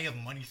bag of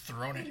money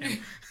thrown at him.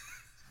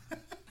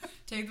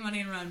 Take the money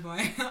and run,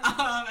 boy.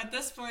 At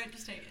this point,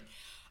 just take it.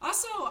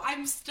 Also,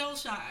 I'm still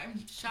shocked.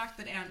 I'm shocked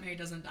that Aunt May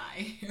doesn't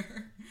die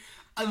here.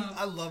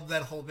 I love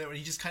that whole bit where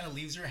he just kind of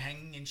leaves her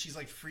hanging and she's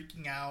like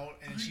freaking out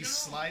and she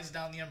slides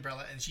down the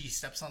umbrella and she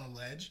steps on a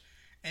ledge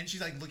and she's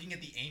like looking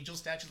at the angel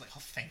statue like,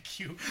 oh, thank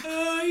you.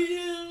 Oh,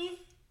 yeah.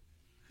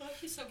 Oh,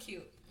 she's so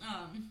cute.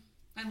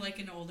 I like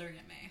an older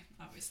Aunt May,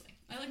 obviously.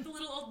 I like the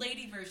little old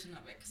lady version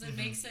of it because it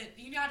makes it,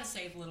 you gotta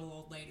save little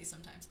old ladies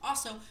sometimes.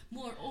 Also,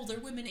 more older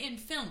women in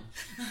film.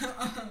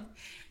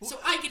 So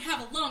I can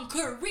have a long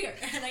career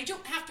and I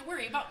don't have to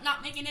worry about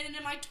not making it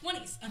into my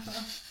 20s.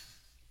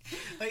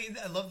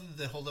 I love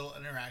the whole little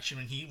interaction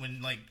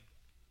when like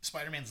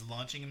Spider-Man's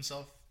launching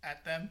himself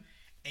at them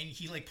and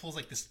he like pulls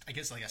like this, I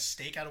guess like a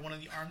stake out of one of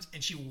the arms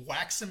and she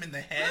whacks him in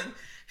the head.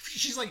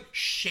 She's like,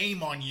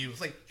 shame on you. It's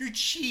like, you're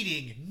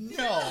cheating.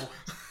 No.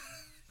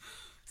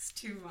 It's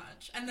too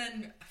much. And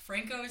then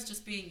Franco is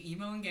just being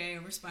emo and gay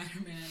over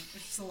Spider-Man.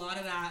 There's just a lot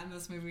of that in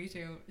this movie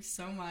too.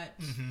 So much.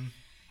 Mm-hmm.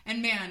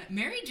 And man,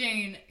 Mary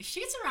Jane, she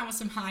gets around with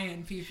some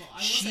high-end people. I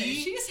will say.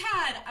 She's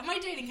had my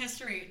dating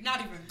history not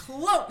even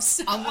close.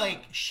 I'm like,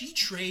 she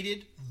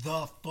traded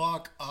the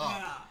fuck up.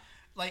 Yeah.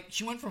 Like,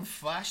 she went from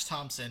Flash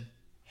Thompson,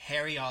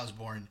 Harry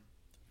Osborn,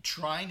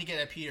 trying to get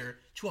at Peter,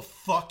 to a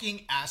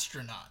fucking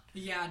astronaut.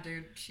 Yeah,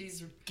 dude.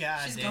 She's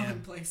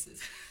going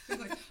places.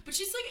 But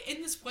she's like,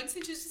 in this one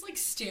scene, she's just like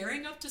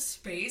staring up to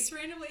space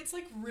randomly. It's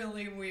like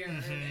really weird.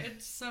 Mm-hmm.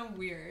 It's so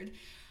weird.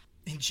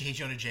 And J.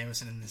 Jonah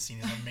Jameson in this scene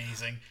is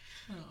amazing.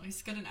 Oh,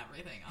 he's good in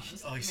everything,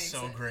 honestly. Oh, he's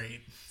so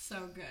great.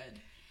 So good.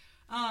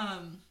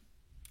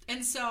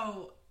 And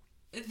so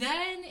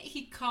then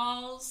he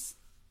calls.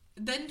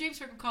 Then James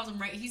Franco calls him,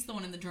 right? He's the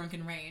one in the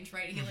drunken range,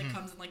 right? He like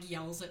comes and like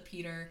yells at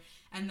Peter,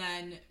 and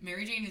then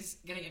Mary Jane is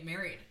gonna get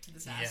married to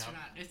this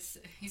astronaut.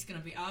 He's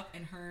gonna be up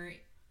in her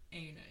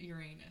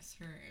Uranus.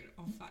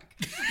 Oh fuck,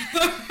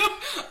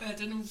 that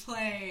didn't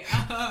play.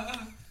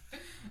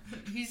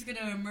 He's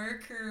gonna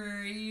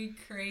Mercury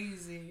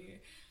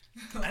crazy.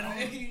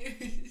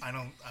 I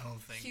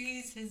don't think.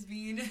 She's his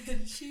bean.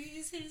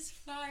 She's his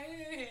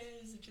fire.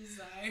 His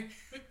desire.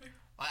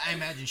 I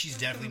imagine she's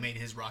definitely made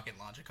his rocket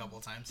launch a couple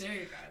of times. There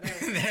you go.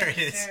 There it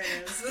is. There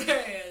it is. There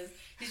it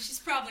is. She's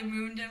probably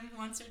mooned him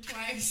once or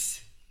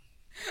twice.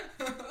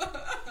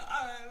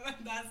 I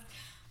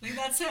think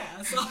that's it.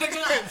 That's all I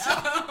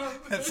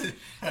got. That's it.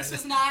 This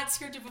was not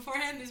scripted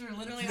beforehand. These were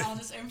literally all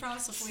just improv,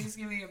 so please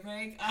give me a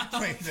break.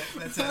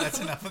 That's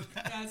enough of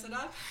that. That's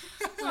enough?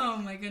 Oh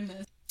my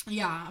goodness.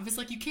 Yeah, I was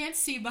like, you can't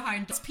see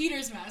behind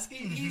Peter's mask.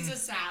 He's a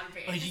sad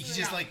face. Oh, he's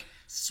just like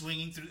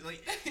swinging through.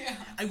 Like, yeah.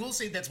 I will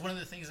say that's one of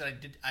the things that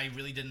I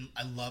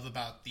love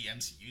about the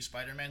MCU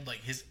Spider-Man.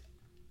 Like his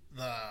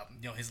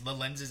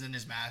lenses in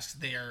his masks,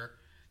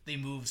 they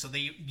move so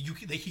he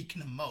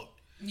can emote.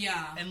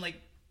 Yeah. And like,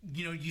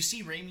 you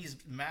see Raimi's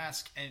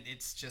mask, and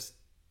it's just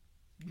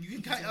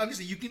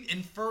obviously you can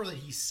infer that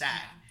he's sad.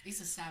 Yeah,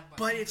 he's a sad boy.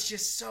 But it's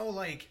just so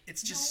like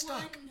it's just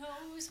stuck. No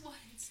one knows what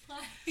it's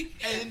like.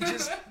 And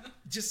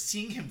just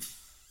seeing him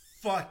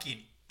fucking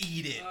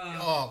eat it.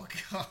 Oh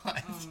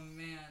god. Oh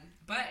man.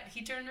 But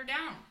he turned her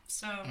down,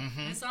 so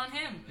it's on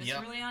him. It's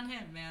really on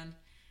him, man.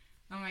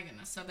 Oh my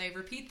goodness. So they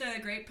repeat the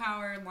great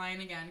power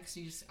line again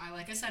because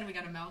like I said, we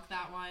got to milk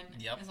that one.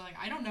 Yep. It's like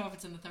I don't know if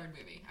it's in the third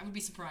movie. I would be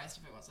surprised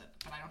if it wasn't,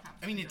 but I don't have.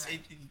 I mean,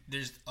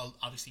 there's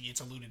obviously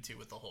it's alluded to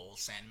with the whole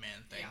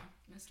Sandman thing.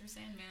 Yeah, Mr.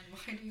 Sandman,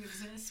 why do you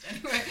exist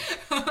anyway?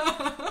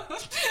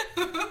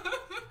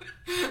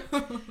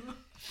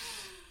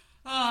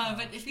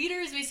 But Peter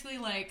is basically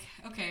like,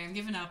 okay, I'm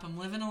giving up. I'm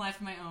living a life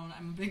of my own.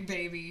 I'm a big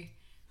baby.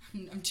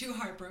 I'm too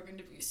heartbroken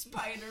to be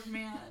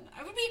Spider-Man.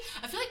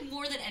 I feel like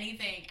more than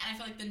anything, and I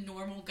feel like the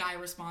normal guy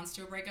response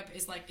to a breakup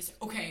is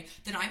okay,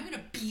 then I'm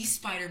gonna be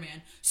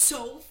Spider-Man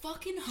so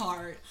fucking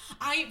hard.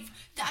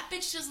 That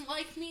bitch doesn't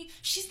like me.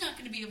 She's not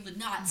gonna be able to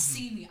not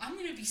see me. I'm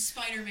gonna be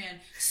Spider-Man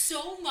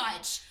so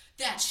much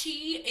that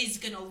she is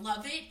gonna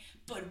love it,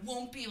 but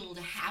won't be able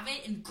to have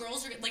it. And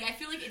girls are like, I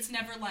feel like it's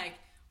never like,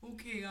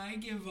 okay, I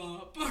give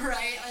up,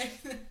 right?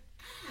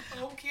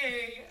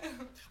 Okay.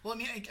 Well, I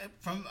mean,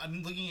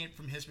 I'm looking at it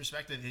from his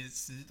perspective.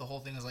 The whole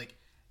thing is like,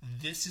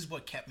 this is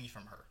what kept me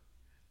from her,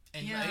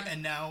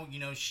 and now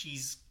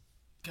she's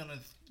gonna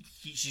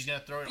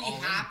throw it be all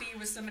happy in.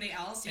 With somebody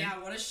else.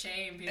 Yeah, what a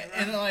shame. Peter.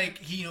 And like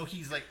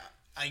he's like,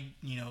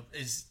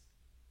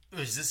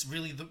 was this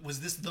really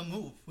was this the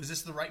move? Was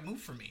this the right move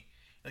for me?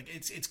 Like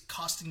it's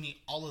costing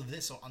me all of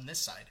this on this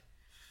side.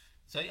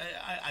 So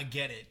I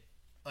get it,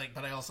 like,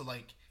 but I also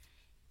like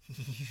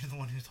you're the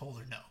one who told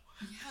her no.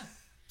 Yeah.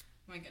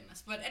 My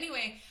goodness. But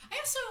anyway,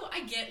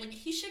 I get, like,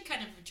 he should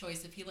kind of have a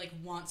choice if he, like,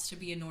 wants to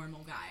be a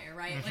normal guy,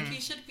 right? Like,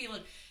 he should be,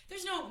 like,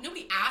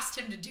 nobody asked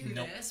him to do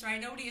this, right?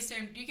 Nobody is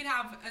saying, you can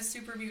have a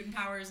super mutant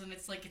powers, and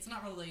it's, like, it's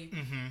not really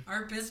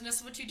our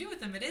business what you do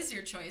with them. It is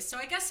your choice. So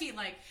I guess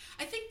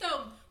I think,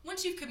 though,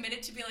 once you've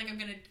committed to be, like,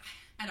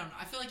 I don't know.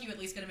 I feel like you at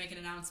least got to make an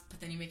announcement, but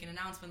then you make an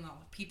announcement, and all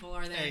the people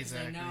are there.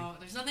 Exactly. They know.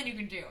 There's nothing you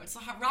can do. It's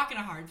a rock in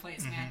a hard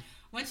place, man.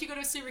 Once you go to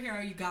a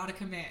superhero, you gotta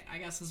commit. I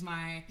guess is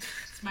my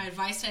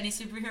advice to any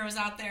superheroes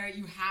out there.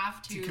 You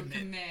have to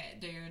commit,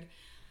 dude.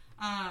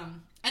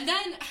 And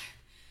then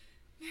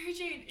Mary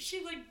Jane,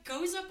 she like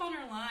goes up on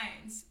her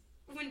lines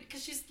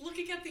because she's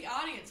looking at the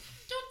audience.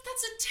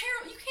 That's a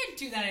terrible. You can't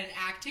do that in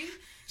acting.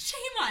 Shame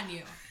on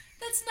you.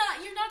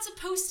 You're not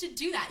supposed to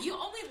do that. You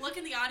only look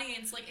in the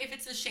audience like if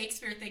it's a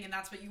Shakespeare thing and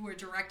that's what you were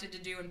directed to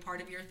do and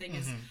part of your thing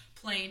is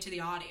playing to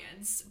the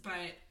audience.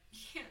 But you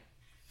can't.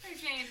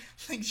 Jane.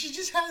 Like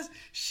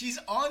she's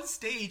on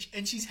stage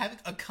and she's having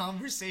a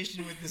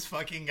conversation with this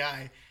fucking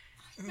guy.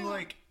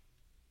 Like,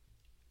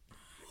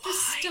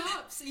 just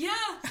stops. Yeah.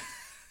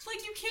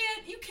 Like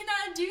you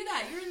cannot do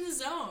that. You're in the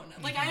zone.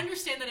 Like I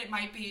understand that it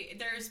might be,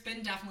 there's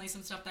been definitely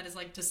some stuff that is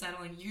like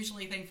dissettling.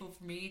 Usually thankful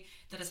for me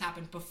that has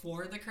happened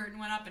before the curtain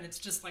went up and it's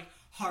just like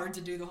hard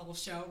to do the whole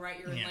show, right?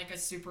 You're in like a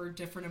super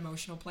different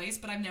emotional place,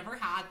 but I've never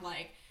had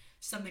like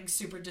something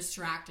super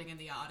distracting in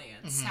the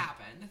audience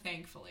happen,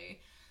 thankfully.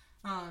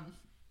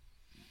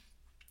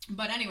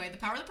 But anyway, the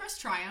power of the press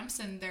triumphs,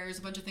 and there's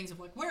a bunch of things of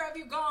like, where have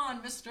you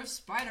gone, Mr.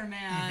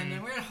 Spider-Man?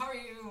 And where are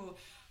you?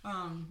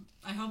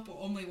 I hope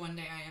only one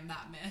day I am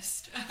that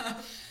missed.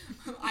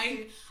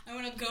 I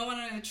want to go on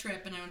a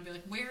trip, and I want to be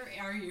like, where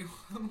are you?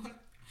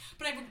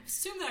 But I would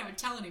assume that I would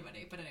tell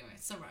anybody. But anyway,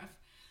 it's so rough.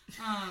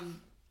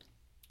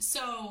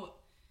 So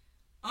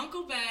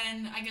Uncle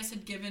Ben, I guess,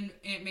 had given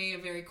Aunt May a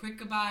very quick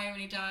goodbye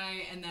when he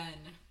died, and then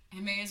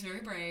Aunt May is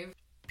very brave.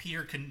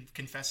 Peter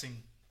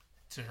confessing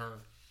to her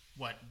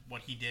what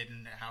he did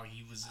and how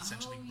he was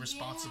essentially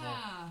responsible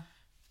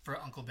for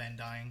Uncle Ben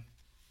dying.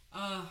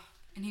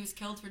 And he was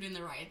killed for doing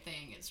the right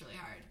thing. It's really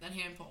hard. That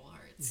hand pole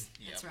hurts.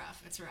 Yep. It's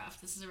rough.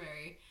 This is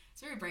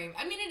it's very brave.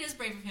 I mean, it is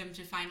brave of him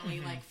to finally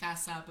like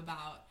fess up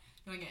about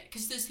doing it.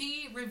 Because does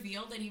he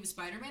reveal that he was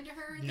Spider-Man to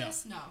her in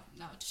this? No.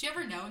 Does she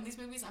ever know in these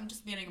movies? I'm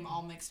just getting them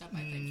all mixed up, I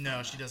think.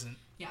 No, she doesn't.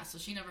 Yeah, so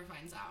she never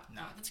finds out.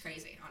 No. That's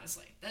crazy,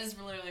 honestly. That is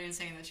literally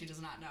insane that she does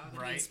not know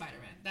that he's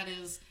Spider-Man. That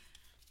is...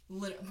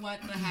 what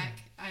the heck?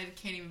 I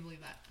can't even believe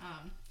that.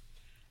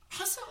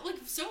 also like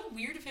so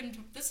weird of him.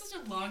 This is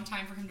a long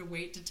time for him to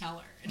wait to tell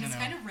her, and it's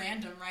kind of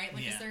random, right?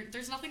 Like,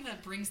 there's nothing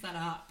that brings that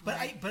up. But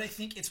right? I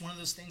think it's one of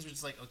those things where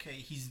it's like,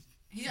 okay,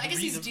 I guess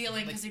he's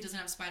dealing because he doesn't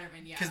have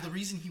Spider-Man yet. Because the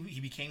reason he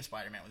became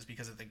Spider-Man was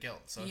because of the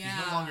guilt. So if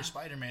he's no longer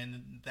Spider-Man,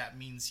 then that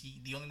means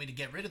the only way to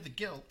get rid of the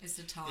guilt is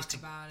to talk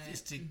about it.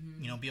 Is to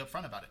be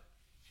upfront about it.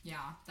 Yeah,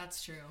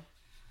 that's true.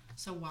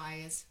 So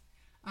wise.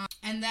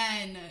 And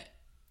then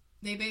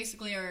they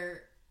basically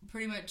are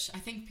pretty much. I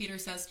think Peter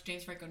says to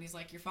James Franco, and he's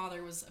like, "Your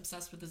father was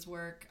obsessed with his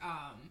work,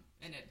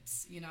 and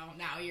it's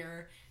now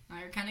you're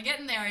kind of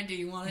getting there. And do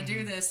you want to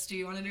do this? Do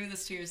you want to do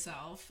this to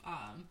yourself?"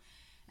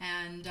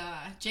 And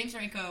James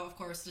Franco, of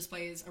course,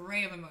 displays an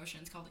array of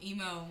emotions called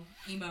emo,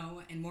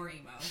 and more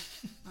emo.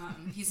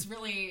 He's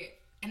really,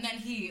 and then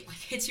he like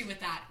hits you with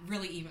that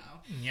really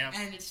emo. Yeah.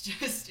 And it's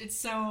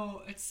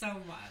so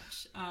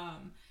much.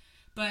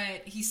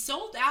 But he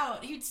sold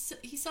out. He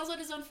sells out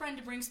his own friend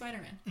to bring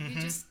Spider-Man. He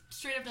just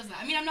straight up does that.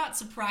 I mean, I'm not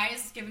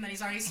surprised given that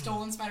he's already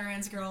stolen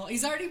Spider-Man's girl.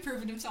 He's already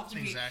proven himself to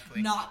be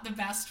not the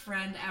best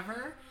friend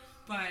ever.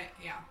 But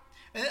yeah.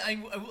 And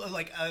I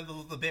like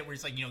the bit where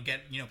it's like,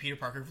 Peter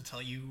Parker will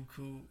tell you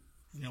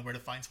where to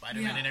find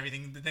Spider-Man and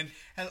everything. But then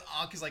as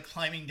Ock is like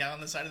climbing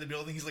down the side of the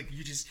building, he's like,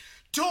 you just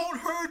don't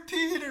hurt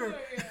Peter.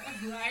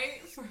 Yeah,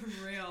 right? For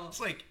real. It's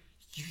like,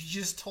 you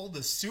just told the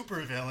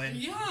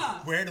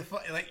supervillain where to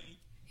find, like,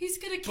 he's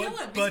gonna kill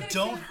him. But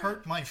don't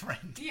hurt my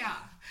friend. Yeah.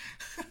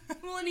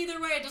 Well, in either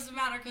way, it doesn't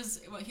matter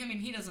because,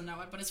 he doesn't know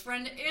it, but his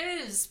friend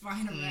is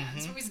Spider-Man,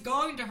 so he's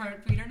going to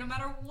hurt Peter no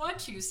matter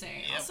what you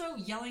say. Yep. Also,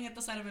 yelling at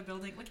the side of a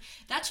building, like,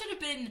 that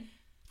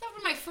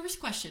was my first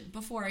question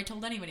before I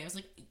told anybody. I was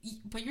like,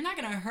 but you're not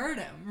going to hurt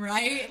him,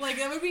 right? Like,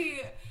 that would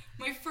be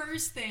my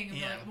first thing.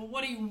 Like, well,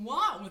 what do you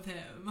want with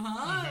him,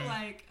 huh?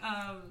 Like,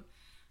 oh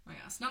my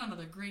gosh, not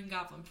another Green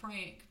Goblin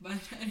prank, but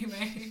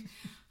anyway.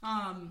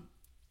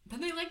 Then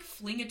they, like,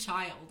 fling a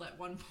child at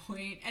one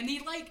point, and he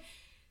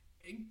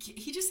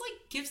just, like,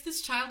 gives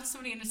this child to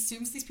somebody and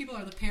assumes these people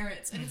are the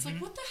parents. And it's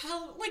like, what the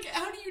hell? Like,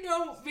 how do you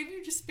know? Maybe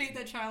you just made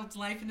that child's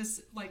life into,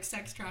 like,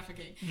 sex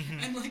trafficking.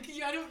 And, like,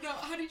 I don't know.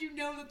 How did you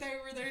know that they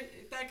were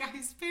that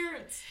guy's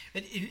parents?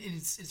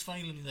 It's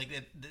funny, like,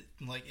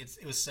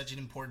 it was such an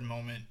important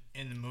moment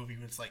in the movie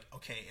where it's like,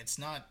 okay, it's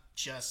not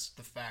just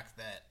the fact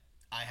that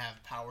I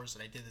have powers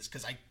that I did this,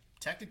 because I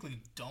technically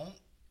don't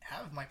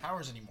have my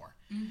powers anymore.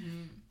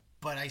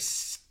 But I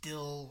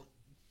still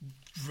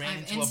ran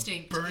into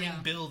a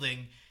burning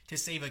building to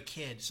save a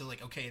kid. So,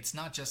 like, okay, it's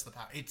not just the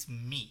power. It's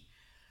me.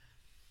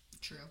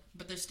 True.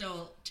 But there's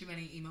still too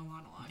many emo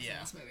monologues in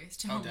this movie.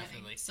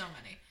 Definitely. So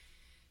many.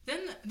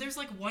 Then there's,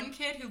 like, one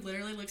kid who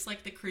literally looks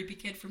like the creepy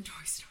kid from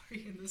Toy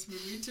Story in this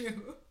movie,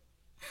 too.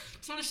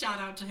 Just want to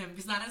shout out to him,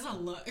 because that is a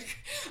look.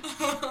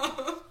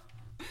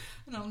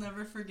 And I'll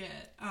never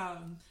forget.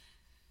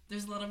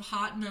 There's a lot of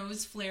hot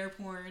nose flare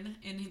porn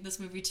in this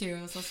movie, too.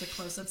 It's also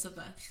close-ups of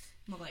the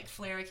like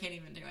flare. I can't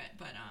even do it,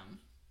 but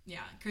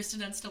Kirsten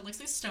Dunst still looks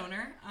like a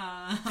stoner,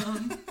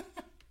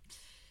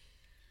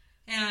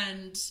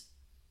 and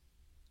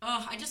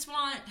I just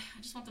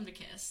want them to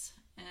kiss,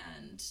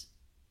 and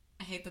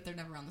I hate that they're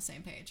never on the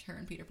same page, her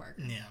and Peter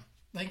Parker. Yeah,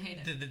 like, I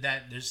hate it.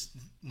 That there's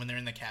when they're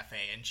in the cafe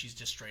and she's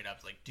just straight up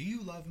like, do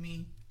you love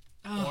me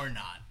or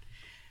not?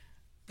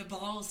 The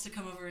balls to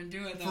come over and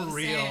do it, though. For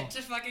real. Say it,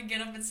 to fucking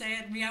get up and say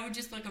it. I would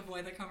just, like,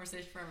 avoid the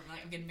conversation forever. Like,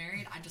 I'm getting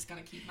married. I just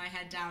gotta keep my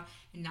head down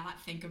and not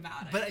think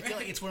about it. But I feel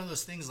like it's one of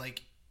those things,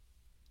 like,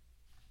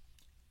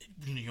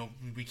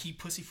 we keep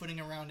pussyfooting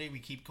around it. We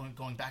keep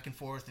going back and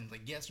forth and,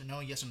 like, yes or no,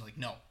 like,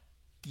 no.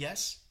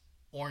 Yes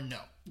or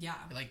no. Yeah.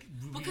 Like,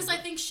 because I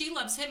think she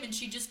loves him and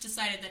she just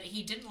decided that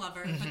he didn't love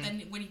her. But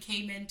then when he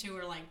came into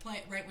her, like,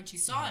 play, right when she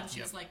saw him,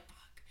 she was like,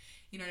 fuck.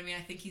 You know what I mean?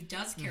 I think he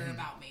does care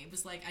about me. It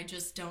was like, I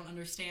just don't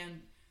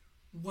understand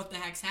what the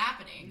heck's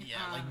happening.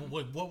 Yeah, like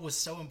what was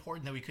so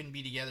important that we couldn't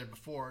be together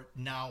before,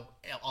 now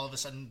all of a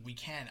sudden we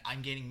can.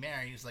 I'm getting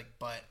married. It's like,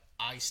 but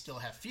I still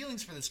have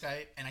feelings for this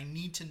guy and I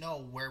need to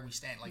know where we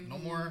stand. Like, no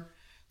more,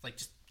 like,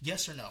 just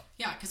yes or no.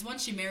 Yeah, because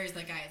once she marries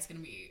that guy, it's going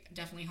to be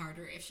definitely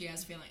harder if she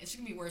has feelings. It's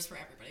going to be worse for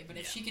everybody. But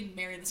if she can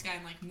marry this guy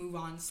and, like, move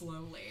on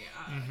slowly,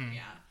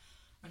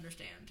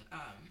 understand.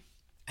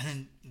 And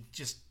then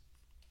just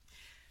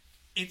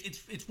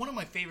it's one of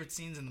my favorite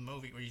scenes in the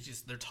movie where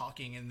they're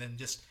talking and then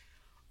just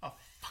a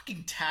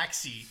fucking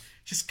taxi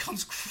just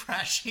comes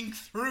crashing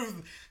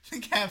through the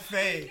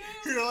cafe.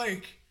 You're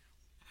like,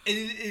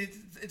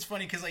 it's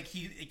funny because, like,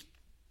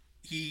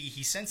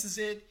 he senses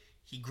it,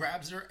 he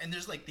grabs her, and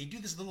there's, like, they do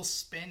this little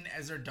spin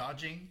as they're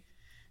dodging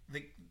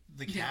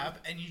the cab,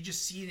 and you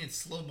just see it in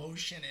slow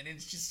motion, and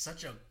it's just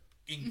such a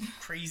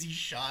crazy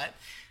shot.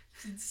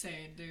 It's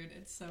insane, dude.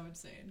 It's so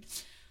insane.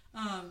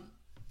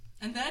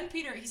 And then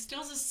Peter, he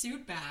steals his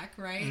suit back,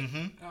 right?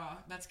 Oh,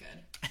 that's good.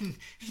 And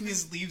he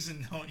just leaves a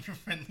note in your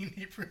friendly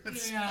neighborhood.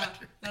 Yeah,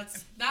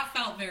 that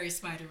felt very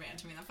Spider-Man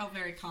to me. That felt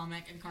very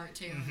comic and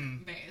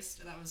cartoon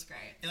based. That was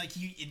great. And, like,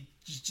 you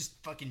just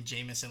fucking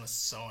Jameson was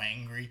so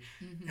angry.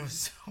 It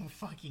was so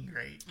fucking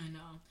great. I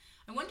know.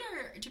 I wonder,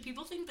 do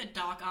people think that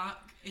Doc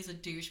Ock is a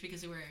douche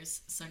because he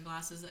wears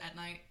sunglasses at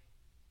night?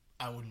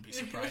 I wouldn't be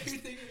surprised.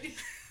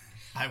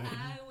 I wouldn't.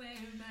 I wear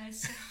my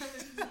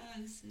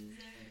sunglasses.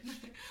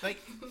 Like,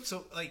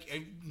 so, like,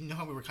 you know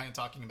how we were kind of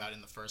talking about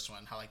in the first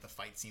one, how, like, the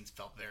fight scenes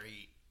felt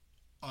very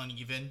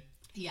uneven?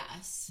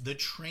 Yes. The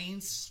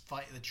train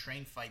fight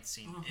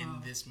scene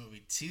in this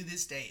movie, to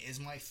this day, is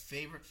my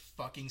favorite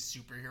fucking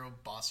superhero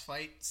boss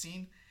fight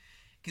scene.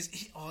 Because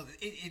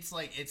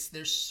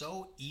they're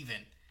so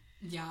even.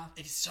 Yeah.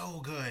 It's so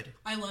good.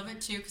 I love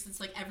it too, because it's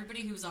like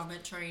everybody who's on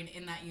that train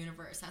in that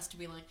universe has to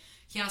be like,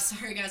 yeah,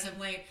 sorry guys, I'm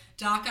late.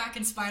 Doc Ock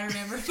and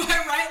Spider-Man were fine,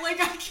 right? Like,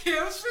 I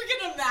can't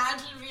freaking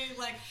imagine being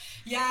like,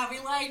 yeah, we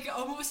like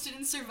almost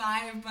didn't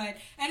survive, but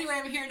anyway,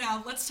 I'm here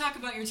now. Let's talk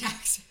about your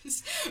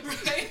taxes,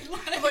 right?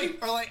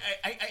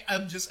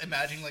 I'm just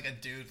imagining like a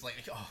dude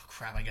like, oh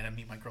crap, I gotta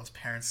meet my girl's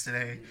parents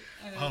today.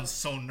 I'm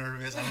so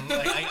nervous.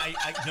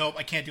 Nope,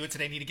 I can't do it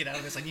today. I need to get out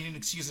of this. I need an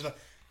excuse. To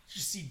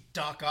just see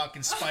Doc Ock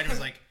and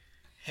Spider's like,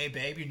 hey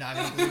babe, you're not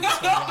gonna believe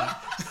what's going on.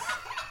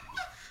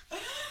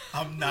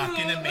 I'm not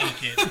gonna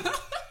make it.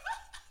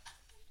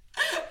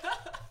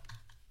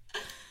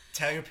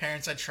 Tell your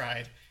parents I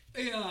tried.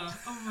 Yeah.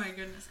 Oh my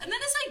goodness. And then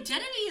his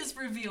identity is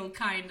revealed,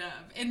 kind of,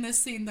 in this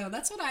scene, though.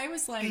 That's what I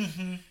was like.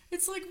 Mm-hmm.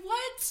 It's like,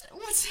 what?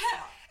 What's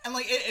that? And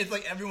like, it's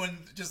like everyone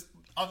just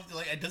obviously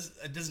like it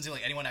doesn't seem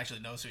like anyone actually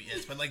knows who he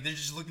is, but like they're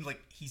just looking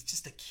like he's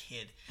just a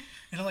kid,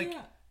 and I'm like,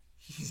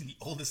 he's the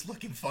oldest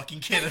looking fucking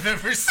kid I've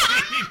ever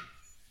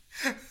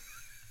seen.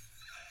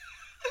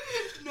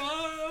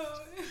 No.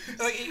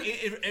 Like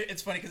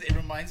it's funny because it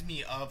reminds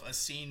me of a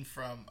scene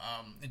from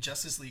a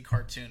Justice League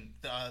cartoon.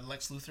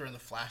 Lex Luthor and the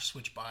Flash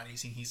switch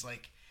bodies, and he's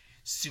like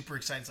super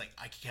excited. He's like,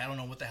 I don't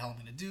know what the hell I'm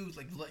gonna do.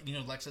 Like, you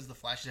know, Lex says the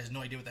Flash has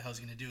no idea what the hell he's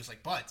gonna do. It's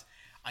like, but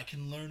I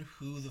can learn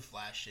who the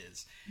Flash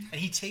is. And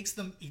he takes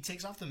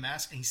off the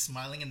mask and he's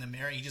smiling in the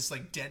mirror. And he just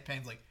like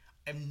deadpans like,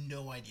 I have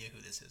no idea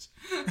who this is.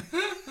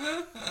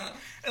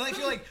 And I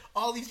feel like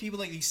all these people,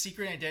 like these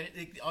secret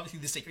identity, obviously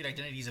the secret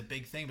identity is a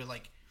big thing, but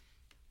like,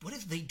 what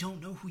if they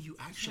don't know who you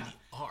actually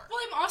are? Well,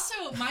 I'm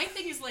also, my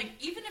thing is like,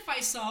 even if I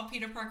saw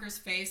Peter Parker's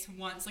face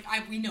once, like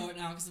we know it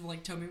now because of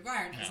like Tobey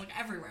Maguire and it's like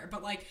everywhere,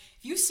 but like if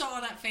you saw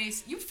that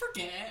face, you'd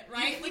forget,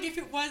 right? Like if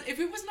it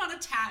was not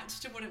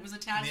attached to what it was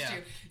attached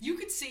to, you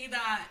could see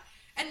that,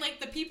 and like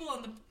the people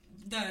on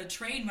the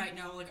train might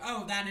know, like,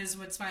 oh, that is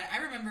what's fine. I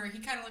remember he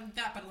kind of looked like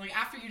that, but like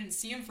after you didn't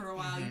see him for a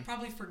while, you'd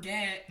probably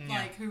forget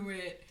like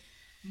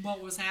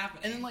what was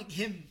happening. And then like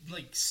him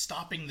like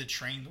stopping the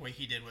train the way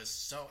he did was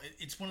so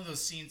it's one of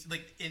those scenes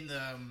like in the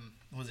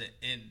what was it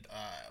in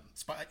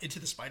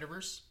Into the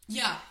Spider-Verse.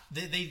 Yeah,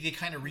 they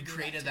kind of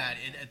recreated that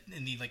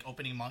in the like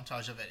opening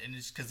montage of it, and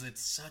it's because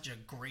it's such a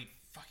great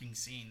fucking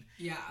scene.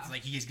 Yeah, it's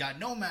like he's got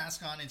no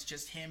mask on. It's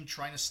just him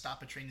trying to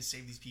stop a train to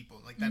save these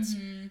people. Like that's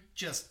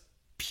just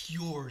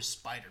pure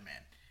Spider-Man.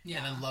 Yeah,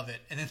 and I love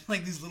it. And then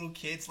like these little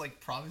kids like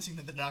promising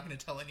that they're not going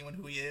to tell anyone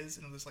who he is,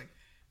 and I'm just like,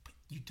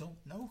 you don't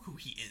know who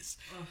he is.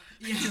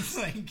 Yeah. It's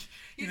like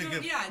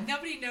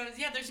nobody knows.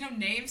 Yeah, there's no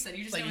name set.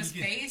 You just know his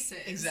face.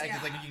 Exactly.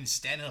 Yeah. Like you can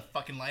stand in a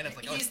fucking lineup.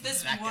 Like, he's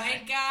this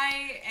white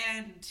guy,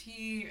 and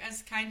he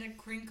has kind of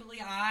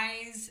crinkly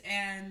eyes,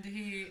 and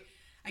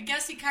I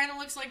guess he kind of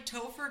looks like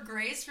Topher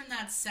Grace from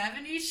that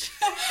 '70s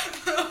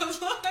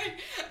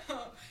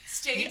show.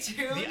 Stay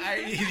tuned.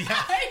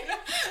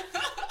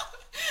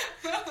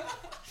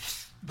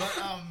 But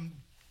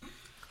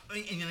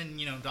and then,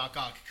 you know, Doc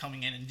Ock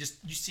coming in and just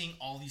you seeing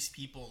all these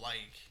people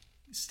like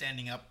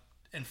standing up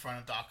in front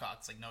of Doc Ock.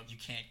 It's like, no, you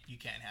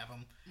can't have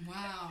him.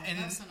 Wow, and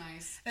that's so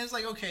nice. And it's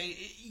like, okay,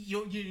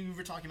 you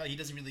were talking about he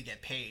doesn't really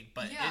get paid,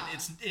 but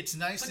it's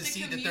nice to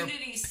see that they're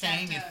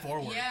paying it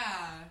forward.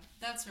 Yeah,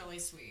 that's really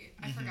sweet.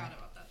 I forgot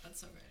about that.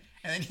 That's so good.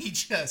 And then he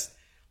just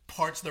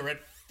parts the Red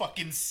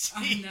fucking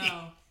Sea. I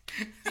know.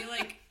 He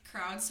like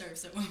crowd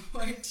surfs at one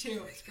point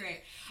too. It's great.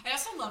 I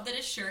also love that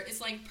his shirt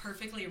is like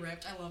perfectly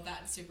ripped. I love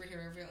that in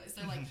superhero reveals.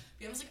 They're like,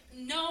 I was like,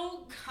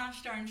 no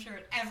gosh darn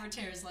shirt ever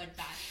tears like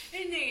that.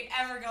 It ain't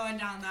ever going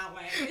down that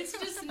way. It's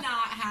just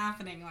not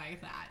happening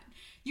like that.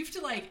 You have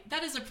to like,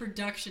 that is a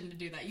production to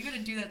do that. You got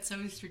to do that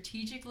so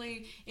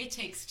strategically. It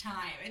takes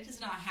time. It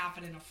does not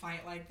happen in a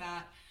fight like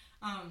that.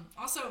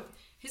 Also,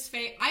 his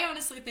face, I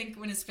honestly think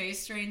when his face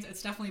strains,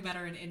 it's definitely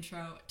better in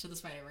Intro to the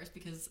Spider-Verse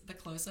because the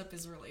close-up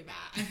is really bad.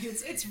 I mean,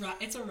 it's rough.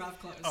 It's a rough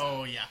close-up.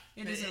 Oh, yeah.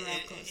 It is a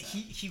rough close-up.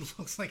 He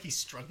looks like he's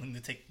struggling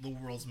to take the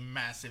world's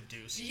massive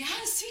deuce.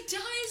 Yes, he does.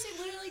 It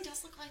literally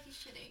does look like he's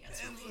shitting.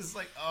 It was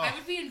like, oh, I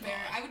would be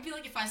embarrassed. I would be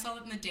like, if I saw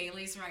that in the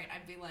dailies, right,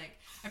 I'd be like,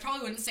 I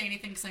probably wouldn't say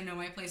anything because I know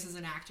my place as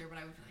an actor, but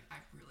I would be like, I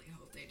really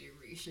hope they do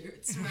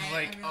reshoots, right?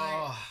 Like,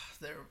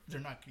 they're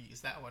not going to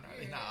use that one, are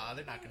they? Nah,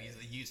 they're not going to use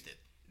it. They used it.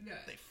 Yeah.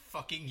 They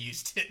fucking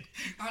used it.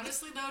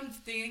 Honestly, though, I'm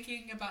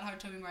thinking about how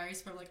Tobey Maguire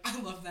is probably like, I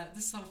love that.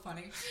 This is so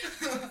funny.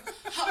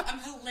 I'm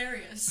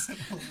hilarious.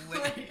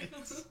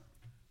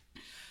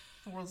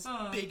 The world's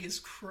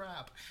biggest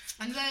crap.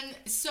 And then,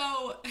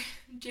 so,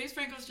 James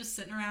Franco's just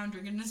sitting around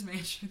drinking in his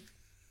mansion.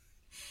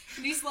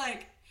 And he's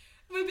like,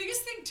 My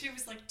biggest thing too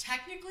is like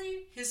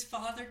technically his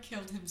father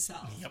killed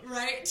himself, Yep.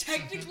 right?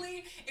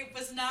 Technically, it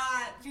was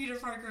not Peter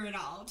Parker at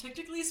all.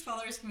 Technically, his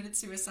father has committed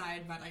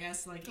suicide, but I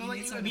guess like he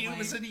needs someone to it blame.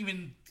 wasn't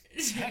even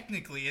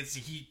technically. It's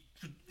he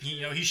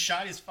he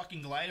shot his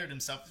fucking glider at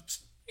himself.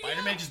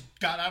 Spider-Man just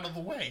got out of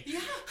the way. Yeah,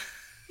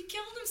 he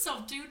killed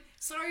himself, dude.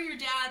 Sorry, your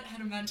dad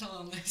had a mental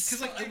illness.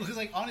 Because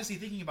like honestly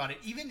thinking about it,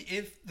 even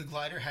if the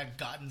glider had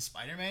gotten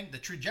Spider-Man, the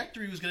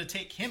trajectory was going to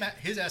take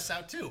his ass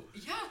out too.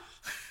 Yeah,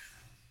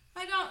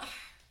 I don't.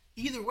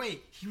 Either way,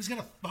 he was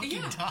gonna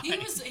fucking die.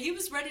 He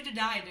was ready to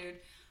die, dude.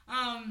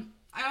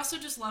 I also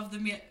just love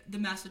the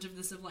message of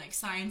this of like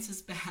science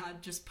is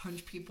bad, just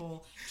punch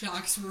people,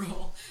 jocks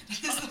rule.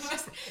 That is the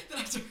best that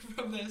I took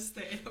from this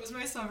thing. That was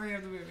my summary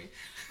of the movie.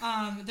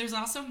 There's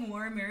also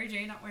more Mary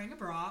Jane not wearing a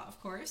bra,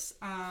 of course.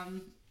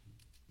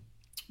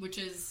 Which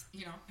is,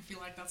 I feel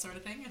like that sort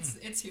of thing.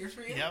 It's here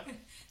for you. Yep.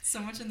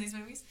 So much in these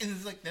movies. And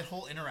it's like that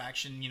whole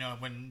interaction,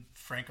 when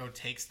Franco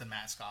takes the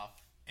mask off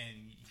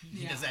and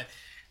he does that.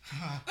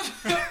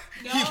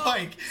 No.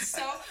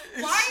 So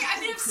why?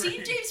 I mean, I've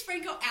seen James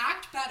Franco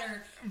act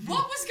better.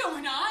 What was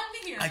going on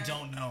here? I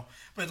don't know,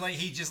 but like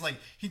he's just like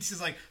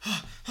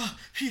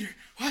Peter,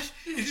 what?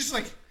 And just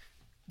like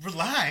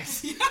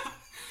relax. Yeah.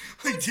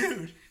 Like,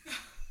 dude.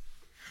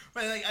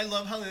 But like, I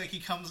love how like he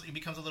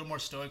becomes a little more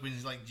stoic when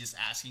he's like just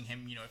asking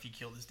him, if he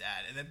killed his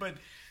dad, and then but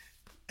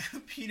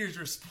Peter's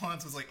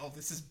response was like, "Oh,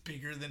 this is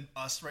bigger than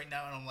us right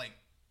now," and I'm like,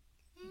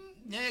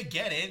 "Yeah, I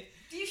get it.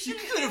 You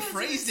could have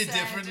phrased it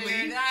differently.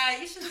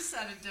 You should have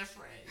said it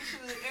different.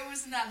 It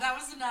was not. That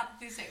was not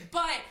the same.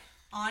 But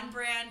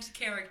on-brand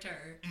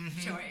character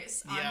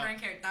choice. On-brand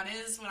character. That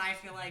is what I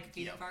feel like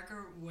Peter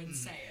Parker would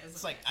say.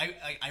 It's like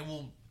I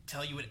will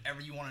tell you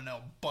whatever you want to know,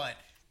 but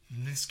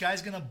this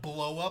guy's gonna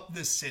blow up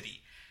this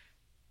city.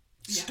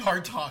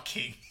 Start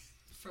talking.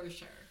 For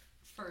sure.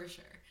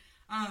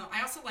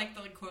 I also like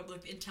the quote,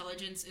 like,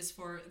 intelligence is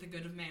for the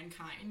good of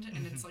mankind.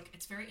 And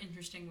it's very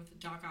interesting with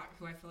Doc Ock,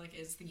 who I feel like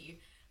is the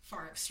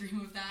far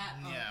extreme of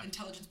that.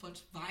 Intelligence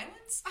plus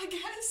violence, I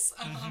guess.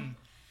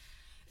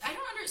 I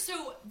don't understand.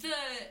 So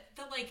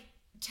the like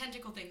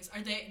tentacle things,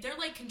 they're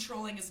like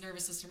controlling his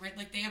nervous system, right?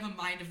 Like they have a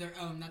mind of their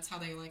own. That's how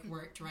they like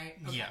worked, right?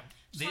 Okay. Yeah.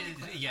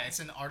 It's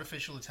an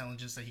artificial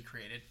intelligence that he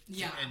created.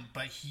 Yeah.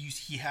 But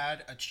he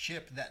had a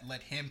chip that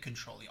let him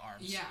control the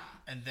arms. Yeah.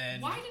 And then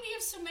why did he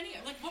have so many?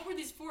 Like, what were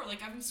these for?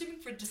 Like, I'm assuming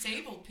for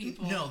disabled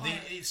people. No,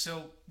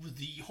 so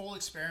the whole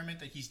experiment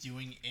that he's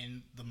doing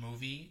in the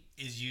movie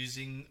is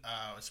using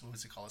what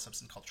was it called? A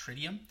substance called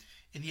tritium,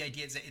 and the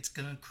idea is that it's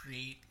gonna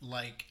create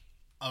like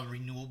a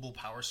renewable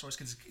power source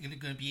because it's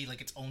going to be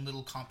like its own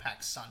little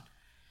compact sun.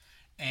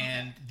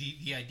 And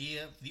the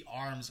idea of the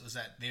arms was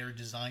that they were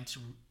designed to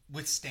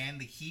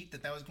withstand the heat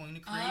that was going to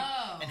create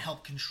and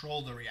help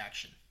control the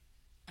reaction.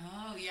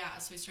 Oh, yeah.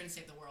 So he's trying to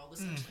save the world,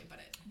 essentially, but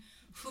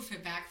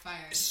it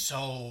backfired.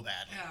 So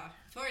badly. Yeah.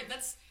 Sorry,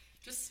 that's...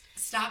 Just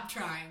stop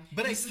trying.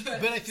 But I feel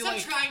like... Stop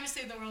trying to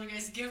save the world,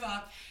 guys. Give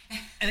up.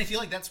 And I feel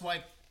like that's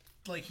why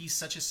like he's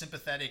such a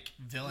sympathetic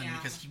villain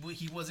because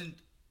he wasn't...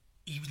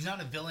 He was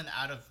not a villain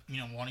out of,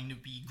 wanting to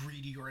be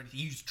greedy or anything.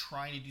 He was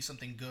trying to do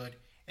something good.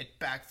 It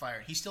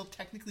backfired. He's still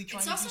technically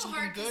trying to do something good. It's also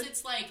hard because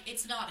it's like,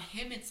 it's not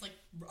him. It's like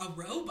a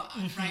robot,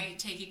 right?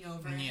 Taking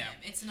over him.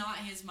 It's not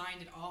his mind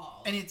at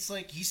all. And it's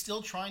like, he's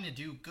still trying to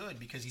do good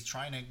because he's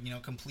trying to,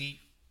 complete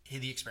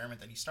the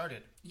experiment that he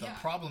started. The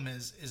problem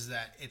is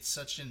that it's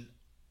such an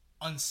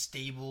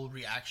unstable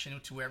reaction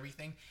to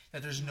everything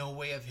that there's no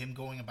way of him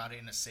going about it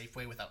in a safe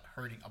way without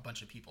hurting a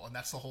bunch of people. And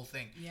that's the whole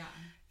thing. Yeah.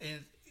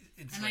 And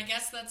I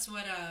guess that's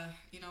what,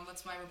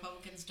 that's why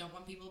Republicans don't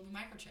want people to be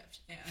microchipped.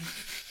 Yeah.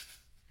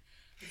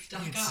 It's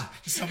Doc Ock.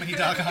 So many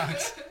Doc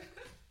Ocks.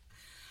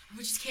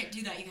 We just can't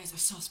do that, you guys. I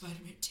saw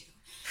Spider-Man 2.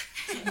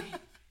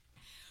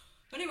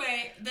 But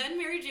anyway, then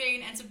Mary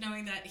Jane ends up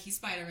knowing that he's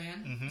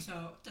Spider-Man.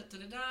 So,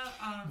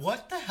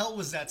 what the hell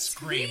was that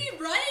scream?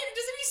 Right?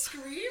 Doesn't he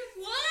scream?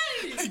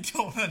 Why? I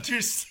don't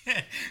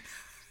understand.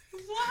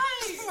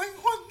 Why?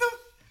 Like, what the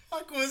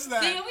fuck was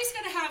that? They always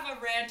gotta have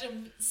a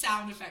random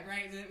sound effect,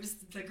 right? It was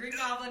the Green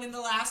Goblin in the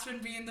last one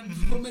being the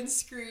woman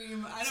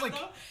scream. I don't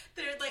know.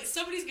 They're like,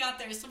 somebody's got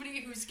there.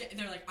 Somebody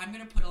they're like, I'm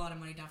gonna put a lot of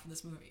money down for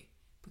this movie,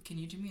 but can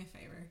you do me a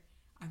favor?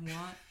 I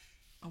want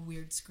a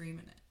weird scream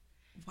in it.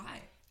 Why?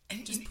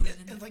 And just put it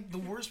in. And like the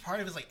worst part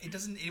of it is like it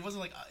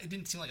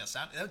didn't seem like a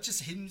sound. That was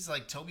just him,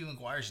 like Tobey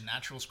Maguire's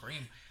natural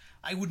scream.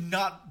 I would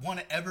not want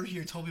to ever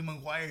hear Tobey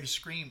Maguire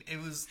scream.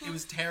 It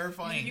was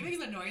terrifying. He makes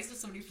the noise if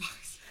somebody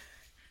fucks.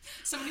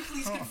 Somebody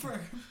please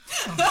confirm.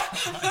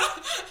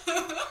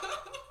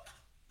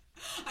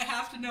 I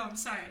have to know. I'm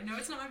sorry. I know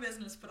it's not my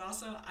business, but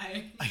also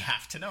I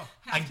have to know.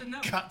 I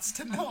got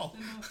to know.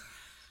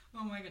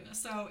 Oh my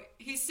goodness. So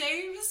he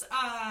saves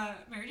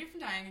Mary Jane from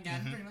dying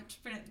again, pretty much.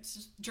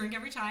 Just drink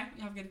every time.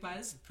 You have a good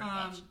buzz.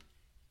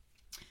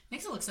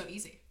 Makes it look so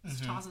easy.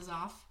 Just tosses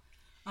off.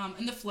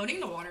 And the floating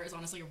in the water is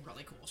honestly a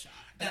really cool shot.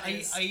 That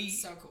is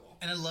so cool.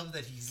 And I love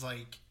that he's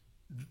like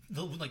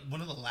one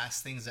of the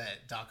last things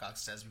that Doc Ock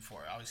says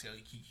before, obviously,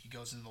 like, he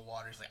goes into the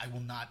water. He's like, "I will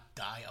not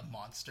die a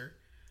monster."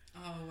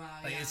 Oh wow,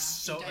 Like yeah. it's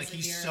so He like does a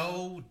he's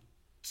hero.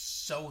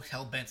 so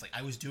hell bent. Like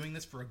I was doing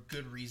this for a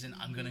good reason.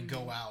 I'm gonna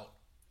go out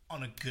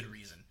on a good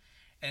reason,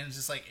 and it's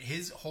just like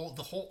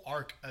the whole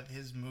arc of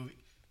his movie.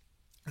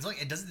 It's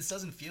like this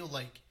doesn't feel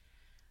like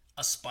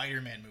a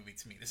Spider-Man movie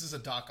to me. This is a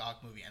Doc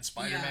Ock movie, and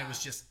Spider-Man Yeah.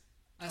 was just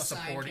A a side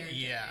supporting. character,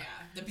 Yeah,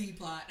 the B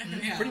plot.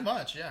 Yeah. pretty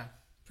much. Yeah.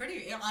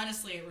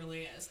 Honestly, it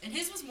really is. And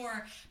his was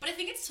more, but I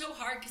think it's so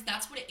hard because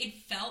that's what it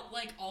felt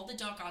like. All the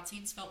Doc Ock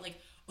scenes felt like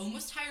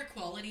almost higher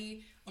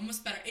quality,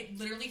 almost better. It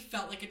literally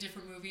felt like a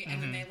different movie,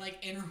 and then they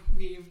like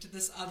interweaved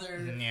this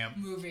other Yeah.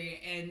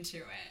 movie into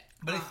it.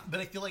 But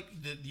I feel like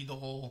the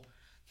whole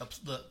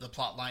the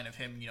plot line of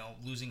him,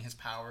 losing his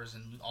powers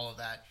and all of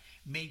that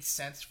made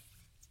sense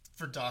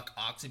for Doc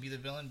Ock to be the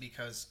villain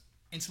because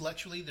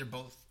intellectually they're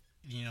both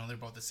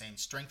the same.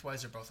 Strength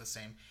wise, they're both the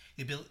same.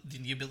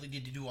 The ability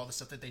to do all the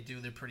stuff that they do,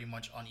 they're pretty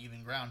much on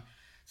even ground.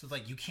 So it's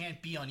like you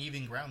can't be on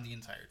even ground the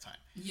entire time.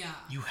 Yeah.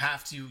 You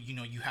have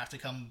to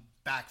come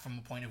back from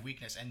a point of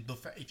weakness, and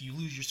if you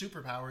lose your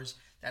superpowers,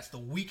 that's the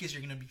weakest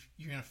you're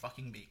gonna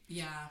fucking be.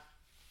 Yeah,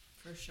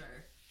 for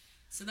sure.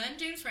 So then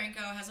James Franco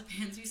has a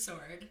pansy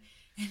sword,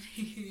 and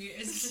he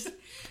is just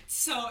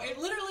so it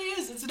literally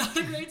is. It's not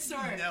a great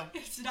sword. No.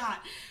 It's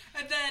not.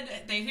 And then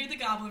they hear the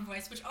goblin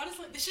voice, which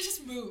honestly they should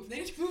just move. They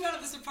need to move out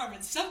of this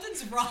apartment.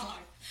 Something's wrong.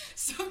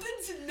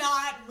 Something's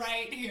not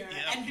right here,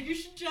 Yeah. and you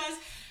should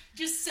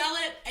just sell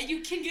it, and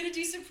you can get a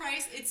decent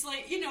price. It's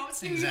like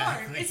it's New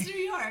Exactly. York. It's New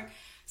York.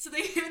 So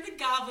they hear the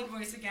goblin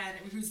voice again,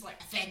 who's like,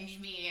 "Avenge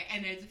me,"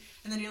 and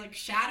then he like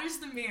shatters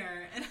the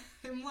mirror, and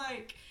I'm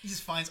like, He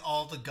just finds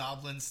all the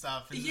goblin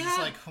stuff, and it's Yeah. just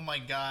like, oh my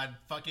god,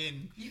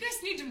 fucking. "You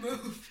guys need to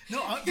move." No,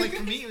 like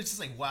for me, it was just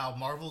like, wow,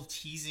 Marvel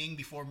teasing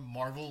before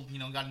Marvel,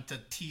 got into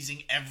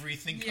teasing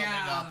everything coming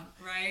up.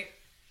 Right.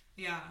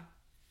 Yeah,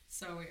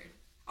 so weird.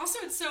 Also,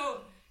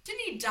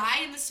 didn't he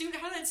die in the suit?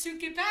 How did that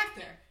suit get back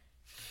there?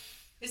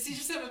 Does he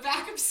just have a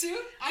backup suit?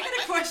 I got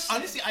a question.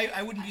 Honestly,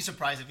 I wouldn't be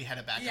surprised if he had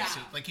a backup Yeah.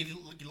 suit. Like he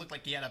looked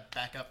like he had a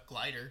backup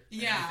glider.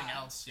 And Yeah. everything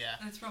else, yeah.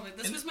 That's probably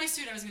this And- was my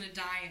suit I was gonna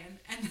die in.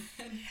 And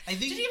then I think-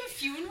 did he have a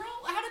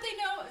funeral? How did they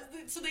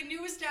know? So they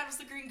knew his dad was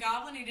the Green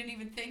Goblin. He didn't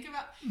even think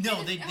about.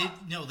 No, they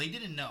didn't- they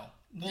didn't know.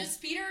 Well,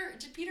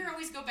 Did Peter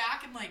always go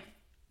back and like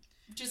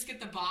just get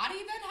the body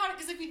then? How?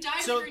 Because if he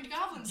died so in the Green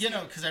Goblin suit.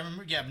 because I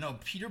remember,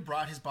 Peter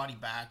brought his body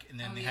back, and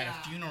then Oh, they had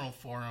yeah. a funeral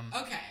for him.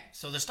 Okay.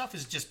 So the stuff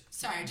is just.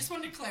 Sorry, I just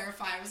wanted to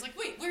clarify. I was like,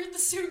 wait, where did the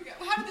suit go?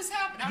 How did this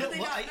happen? How did they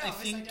not know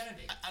his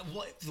identity?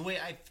 The way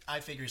I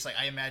figure is like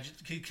I imagine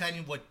kind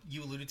of what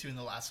you alluded to in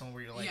the last one,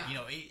 where you're like,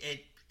 Yeah.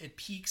 it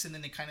peaks and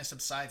then it kind of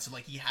subsides. So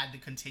like he had to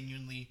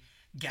continually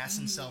gas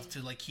himself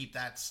to like keep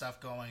that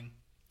stuff going.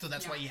 So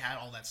that's why Yeah. he had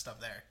all that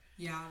stuff there.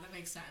 Yeah, that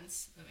makes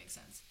sense.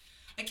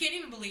 I can't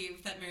even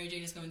believe that Mary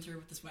Jane is going through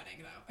with this wedding,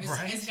 though.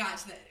 Right? It's got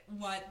to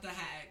what the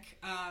heck?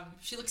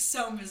 She looks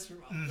so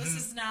miserable. This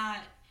is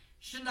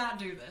should not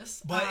do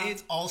this. But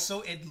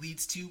it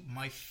leads to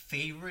my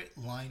favorite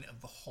line of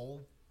the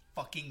whole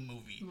fucking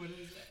movie. What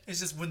is it? It's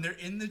just when they're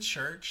in the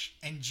church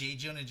and J.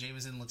 Jonah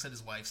Jameson looks at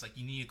his wife's like,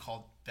 you need to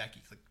call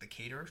Becky, like the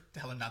caterer,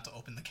 tell her not to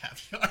open the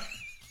caviar.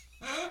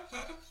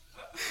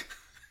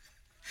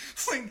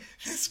 It's like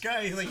this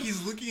guy, like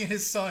he's looking at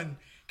his son,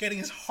 getting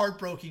his heart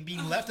broken,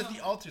 being left at the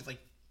altar. It's like,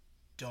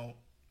 don't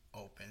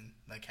open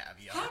the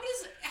caviar.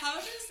 How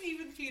does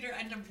even Peter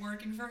end up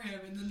working for him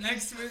in the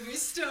next movie? And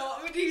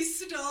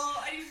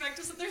he's back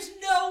to. There's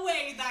no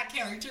way that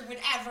character would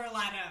ever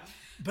let him.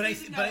 But I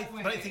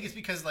There's think it's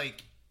because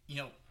like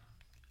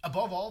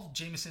above all,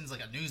 Jameson's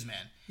like a newsman.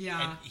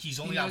 Yeah, and he's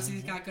only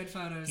he's got good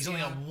photos. He's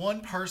only got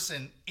one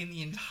person in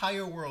the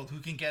entire world who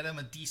can get him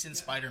a decent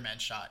Spider-Man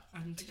shot.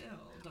 Until.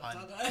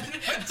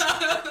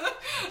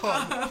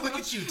 Oh, look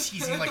at you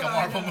teasing like a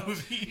Marvel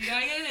movie. You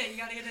gotta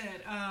get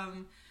it.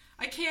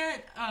 I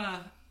can't.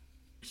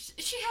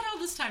 She had all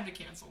this time to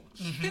cancel.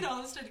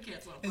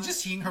 And just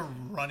seeing her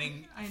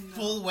running I know.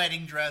 full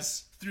wedding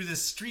dress through the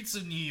streets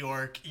of New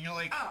York, and you're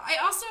like, Oh, I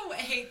also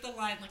hate the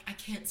line like "I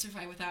can't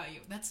survive without you."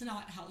 That's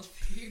not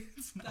healthy.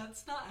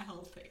 That's not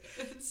healthy.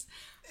 It's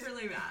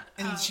really bad.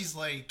 and she's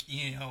like,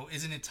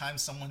 isn't it time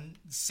someone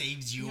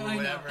saves you Yeah, or I know.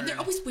 whatever? And they're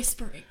always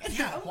whispering. And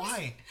Yeah, they're always,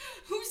 why?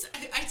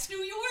 It's New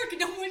York.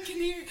 No one can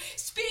hear.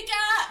 Speak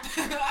up.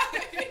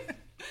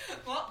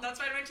 Well, that's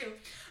Spider-Man 2.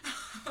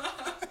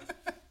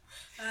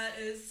 That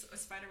is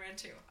Spider-Man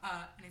 2.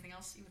 Anything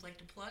else you would like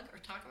to plug or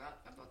talk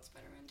about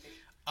Spider-Man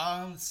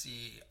 2? Let's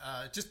see.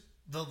 Just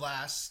the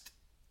last,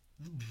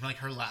 like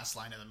her last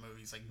line of the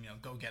movie is like,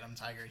 go get him,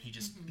 Tiger. And he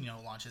just,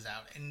 launches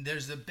out. And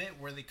there's a bit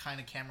where the kind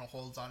of camera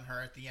holds on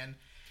her at the end,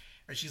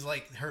 where she's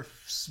like, her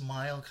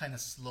smile kind of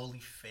slowly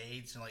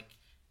fades, and like,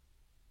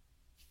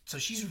 so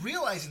she's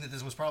realizing that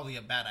this was probably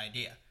a bad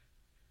idea.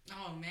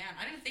 Oh man,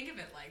 I didn't think of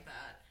it like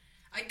that.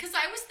 Because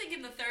I was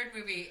thinking the third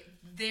movie,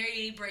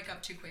 they break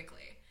up too quickly.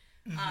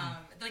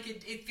 Like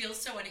it feels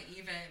so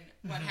uneven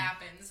what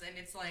happens, and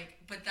it's like,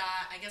 but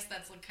that I guess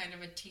that's like kind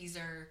of a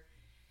teaser.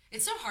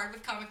 It's so hard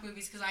with comic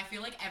movies because I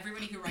feel like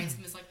everybody who writes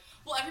them is like,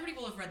 well, everybody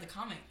will have read the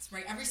comics,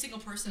 right? Every single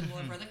person will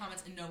have read the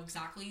comics and know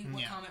exactly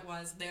what comic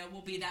was. They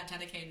will be that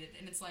dedicated.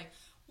 And it's like,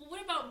 well,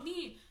 what about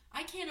me?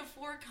 I can't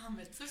afford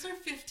comics. Those are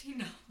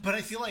 $15. But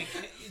I feel like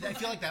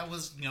that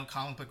was,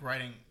 comic book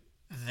writing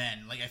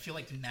then. Like, I feel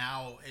like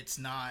now it's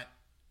not,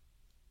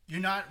 you're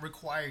not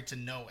required to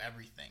know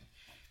everything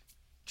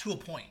to a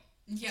point.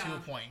 Yeah. To a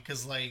point.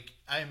 Because, like,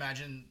 I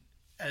imagine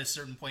at a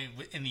certain point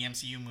in the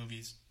MCU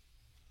movies,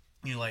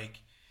 you're like,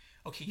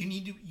 okay, you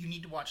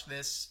need to watch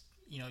this.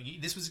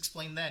 This was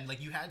explained then. Like,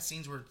 you had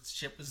scenes where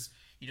shit was,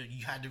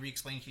 you had to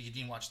re-explain because you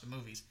didn't watch the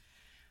movies.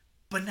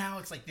 But now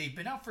it's like they've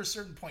been out for a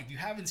certain point. If you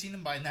haven't seen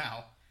them by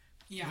now,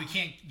 we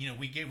can't.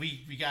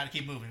 We gotta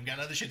keep moving. We got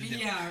other shit to do.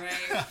 Yeah,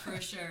 right. For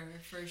sure.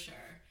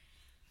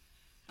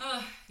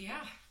 Yeah.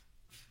 Want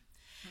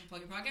to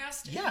plug your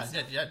podcast?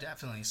 Yeah,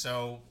 definitely.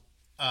 So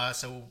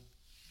the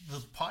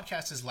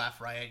podcast is Laugh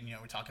Riot.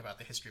 We talk about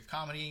the history of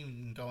comedy. We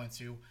can go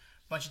into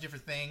bunch of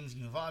different things.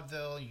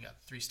 Vaudeville, you got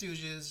Three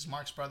Stooges,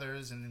 Marx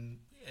Brothers, and then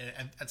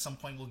at some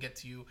point we'll get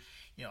to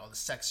the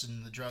sex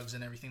and the drugs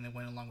and everything that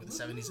went along with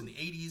the 70s and the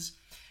 80s.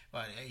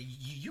 But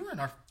you were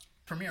in our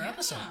premiere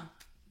episode.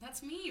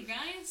 That's me, you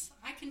guys.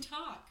 I can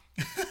talk.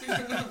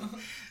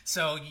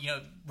 So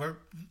we're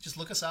just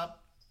look us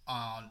up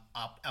on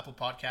Apple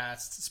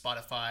Podcasts,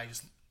 Spotify.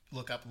 Just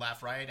look up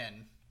Laugh Riot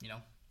and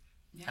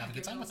have a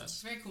good time with us.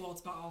 It's very cool.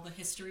 It's about all the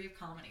history of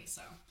comedy.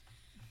 So.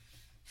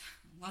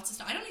 Lots of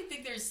stuff. I don't even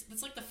think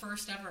it's like the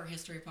first ever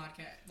history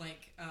podcast,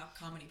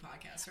 comedy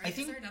podcast, right?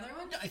 Is there another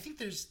one? I think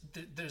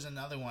there's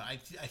another one. I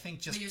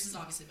think just... But yours is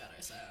obviously better,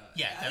 so...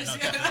 Yeah,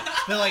 definitely.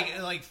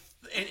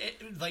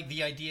 But like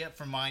the idea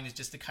for mine is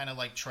just to kind of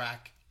like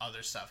track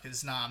other stuff.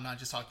 Because I'm not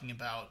just talking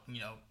about,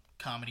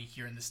 comedy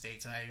here in the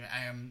States. And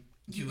I am...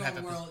 You're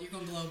going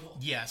global.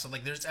 Yeah, so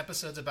like there's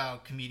episodes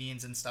about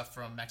comedians and stuff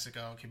from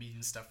Mexico,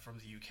 comedian stuff from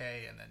the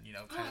UK, and then,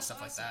 kind of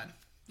stuff awesome. Like that.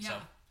 Yeah.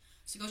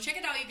 So go check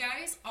it out, you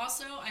guys.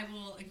 Also, I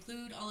will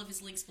include all of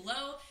his links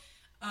below.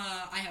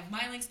 I have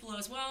my links below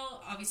as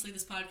well. Obviously,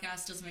 this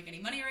podcast doesn't make any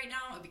money right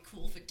now. It'd be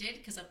cool if it did,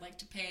 because I'd like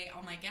to pay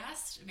all my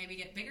guests, maybe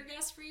get bigger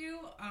guests for you.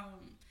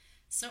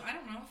 So I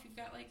don't know if you've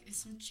got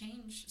some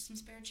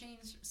spare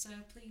change. So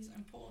please,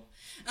 I'm poor.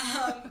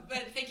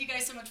 But thank you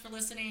guys so much for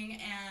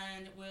listening,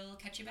 and we'll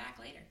catch you back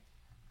later.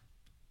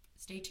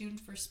 Stay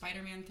tuned for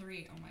Spider-Man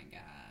 3. Oh my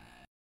god.